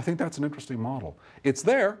 I think that's an interesting model. It's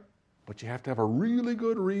there, but you have to have a really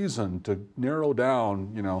good reason to narrow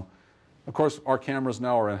down, you know. Of course, our cameras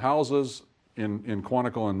now are in houses. In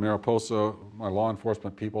Quantico and Mariposa, my law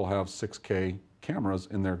enforcement people have 6K cameras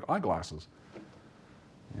in their eyeglasses.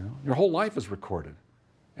 You know, your whole life is recorded.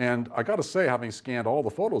 And I got to say, having scanned all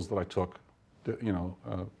the photos that I took, you know,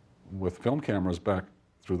 with film cameras back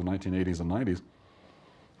through the 1980s and 90s,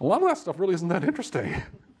 a lot of that stuff really isn't that interesting.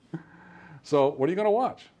 So what are you going to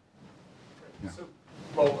watch? Yeah. So,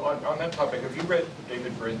 well, on that topic, have you read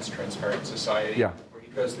David Brin's Transparent Society? Yeah.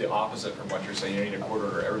 Because the opposite from what you're saying, you need a court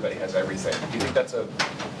order, everybody has everything. Do you think that's a...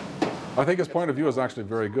 I think his point of view is actually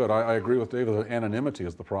very good. I agree with David that anonymity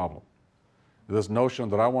is the problem. This notion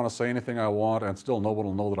that I want to say anything I want and still no one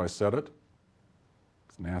will know that I said it,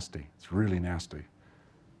 it's nasty. It's really nasty.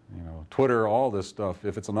 You know, Twitter, all this stuff,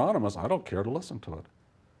 if it's anonymous, I don't care to listen to it.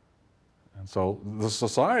 And so the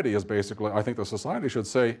society is basically, I think the society should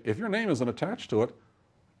say, if your name isn't attached to it,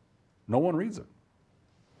 no one reads it.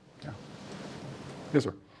 Yeah. Yes,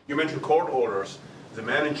 sir. You mentioned court orders. The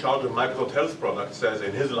man in charge of Microsoft Health products says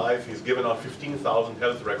in his life he's given out 15,000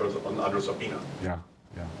 health records under subpoena. Yeah,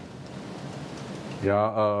 yeah.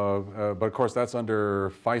 Yeah, but of course that's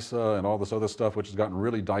under FISA and all this other stuff, which has gotten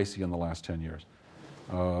really dicey in the last 10 years.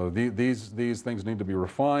 These things need to be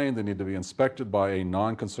refined. They need to be inspected by a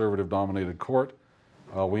non-conservative dominated court.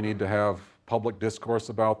 We need to have public discourse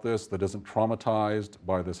about this that isn't traumatized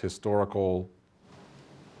by this historical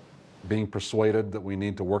being persuaded that we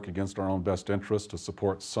need to work against our own best interest to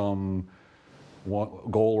support some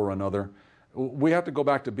goal or another. We have to go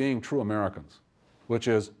back to being true Americans, which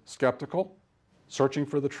is skeptical, searching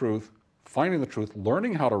for the truth, finding the truth,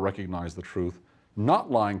 learning how to recognize the truth, not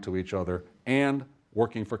lying to each other, and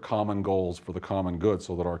working for common goals for the common good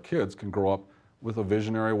so that our kids can grow up with a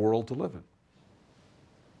visionary world to live in.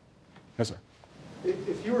 Yes, sir.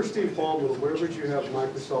 If you were Steve Ballmer, where would you have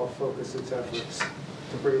Microsoft focus its efforts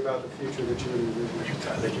to bring about the future that you envision?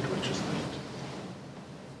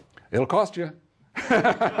 It'll cost you.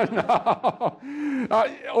 No.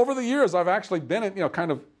 Over the years, I've actually been,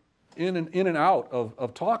 kind of in and out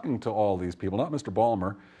of talking to all these people. Not Mr.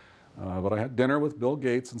 Ballmer, but I had dinner with Bill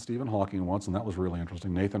Gates and Stephen Hawking once, and that was really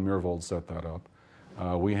interesting. Nathan Myhrvold set that up.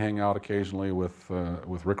 We hang out occasionally with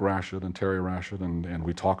Rick Rashid and Terry Rashid, and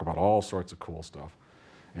we talk about all sorts of cool stuff.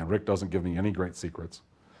 And Rick doesn't give me any great secrets,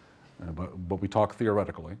 but we talk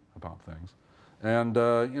theoretically about things. And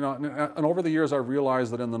and over the years, I've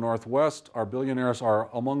realized that in the Northwest, our billionaires are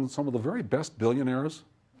among some of the very best billionaires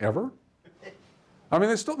ever. I mean,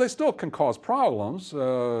 they still can cause problems,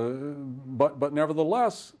 but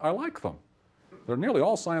nevertheless, I like them. They're nearly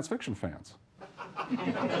all science fiction fans.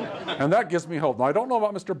 And that gives me hope. Now, I don't know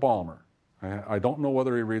about Mr. Ballmer. I don't know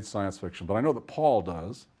whether he reads science fiction, but I know that Paul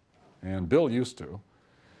does, and Bill used to,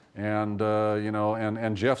 and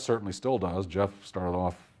and Jeff certainly still does. Jeff started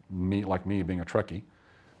off like me being a Trekkie,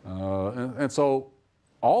 and so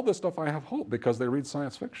all this stuff I have hope because they read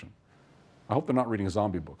science fiction. I hope they're not reading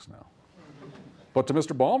zombie books now. But to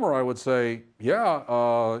Mr. Ballmer, I would say,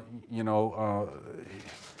 yeah,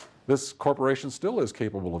 this corporation still is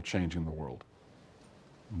capable of changing the world.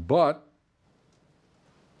 But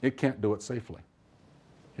it can't do it safely.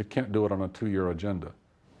 It can't do it on a 2-year agenda.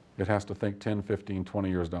 It has to think 10, 15, 20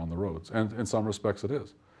 years down the roads. And in some respects it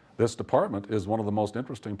is. This department is one of the most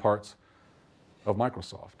interesting parts of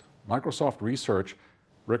Microsoft. Microsoft research,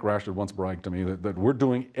 Rick Rashid once bragged to me that we're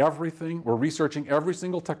doing everything, we're researching every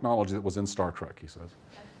single technology that was in Star Trek, he says.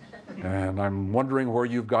 And I'm wondering where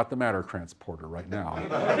you've got the matter transporter right now.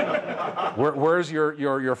 Where's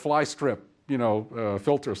your fly strip,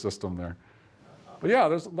 filter system there? But yeah,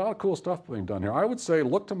 there's a lot of cool stuff being done here. I would say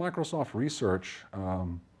look to Microsoft research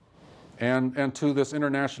and to this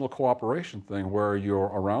international cooperation thing where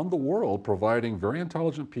you're around the world providing very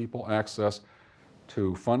intelligent people access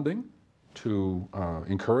to funding, to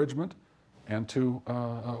encouragement, and to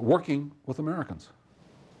working with Americans.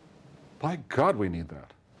 By God, we need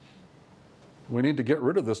that. We need to get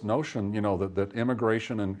rid of this notion, that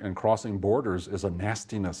immigration and crossing borders is a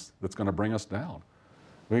nastiness that's going to bring us down.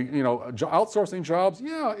 Outsourcing jobs,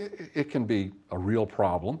 yeah, it can be a real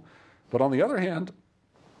problem. But on the other hand,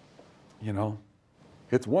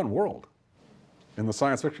 it's one world. In the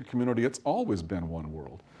science fiction community, it's always been one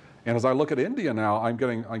world. And as I look at India now, I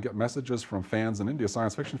get messages from fans in India,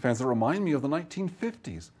 science fiction fans, that remind me of the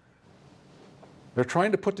 1950s. They're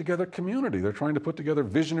trying to put together community. They're trying to put together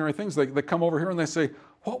visionary things. They come over here and they say,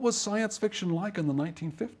 what was science fiction like in the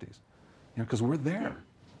 1950s? Because we're there.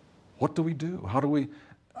 What do we do? How do we...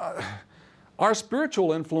 our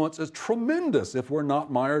spiritual influence is tremendous if we're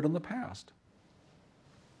not mired in the past.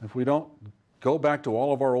 If we don't go back to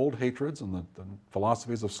all of our old hatreds and the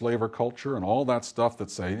philosophies of slaver culture and all that stuff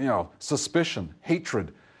that say, suspicion,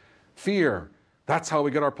 hatred, fear, that's how we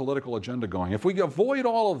get our political agenda going. If we avoid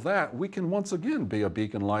all of that, we can once again be a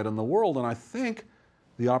beacon light in the world. And I think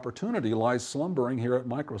the opportunity lies slumbering here at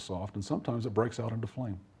Microsoft, and sometimes it breaks out into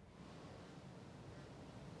flame.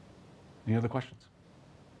 Any other questions?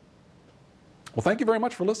 Well, thank you very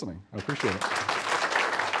much for listening. I appreciate it.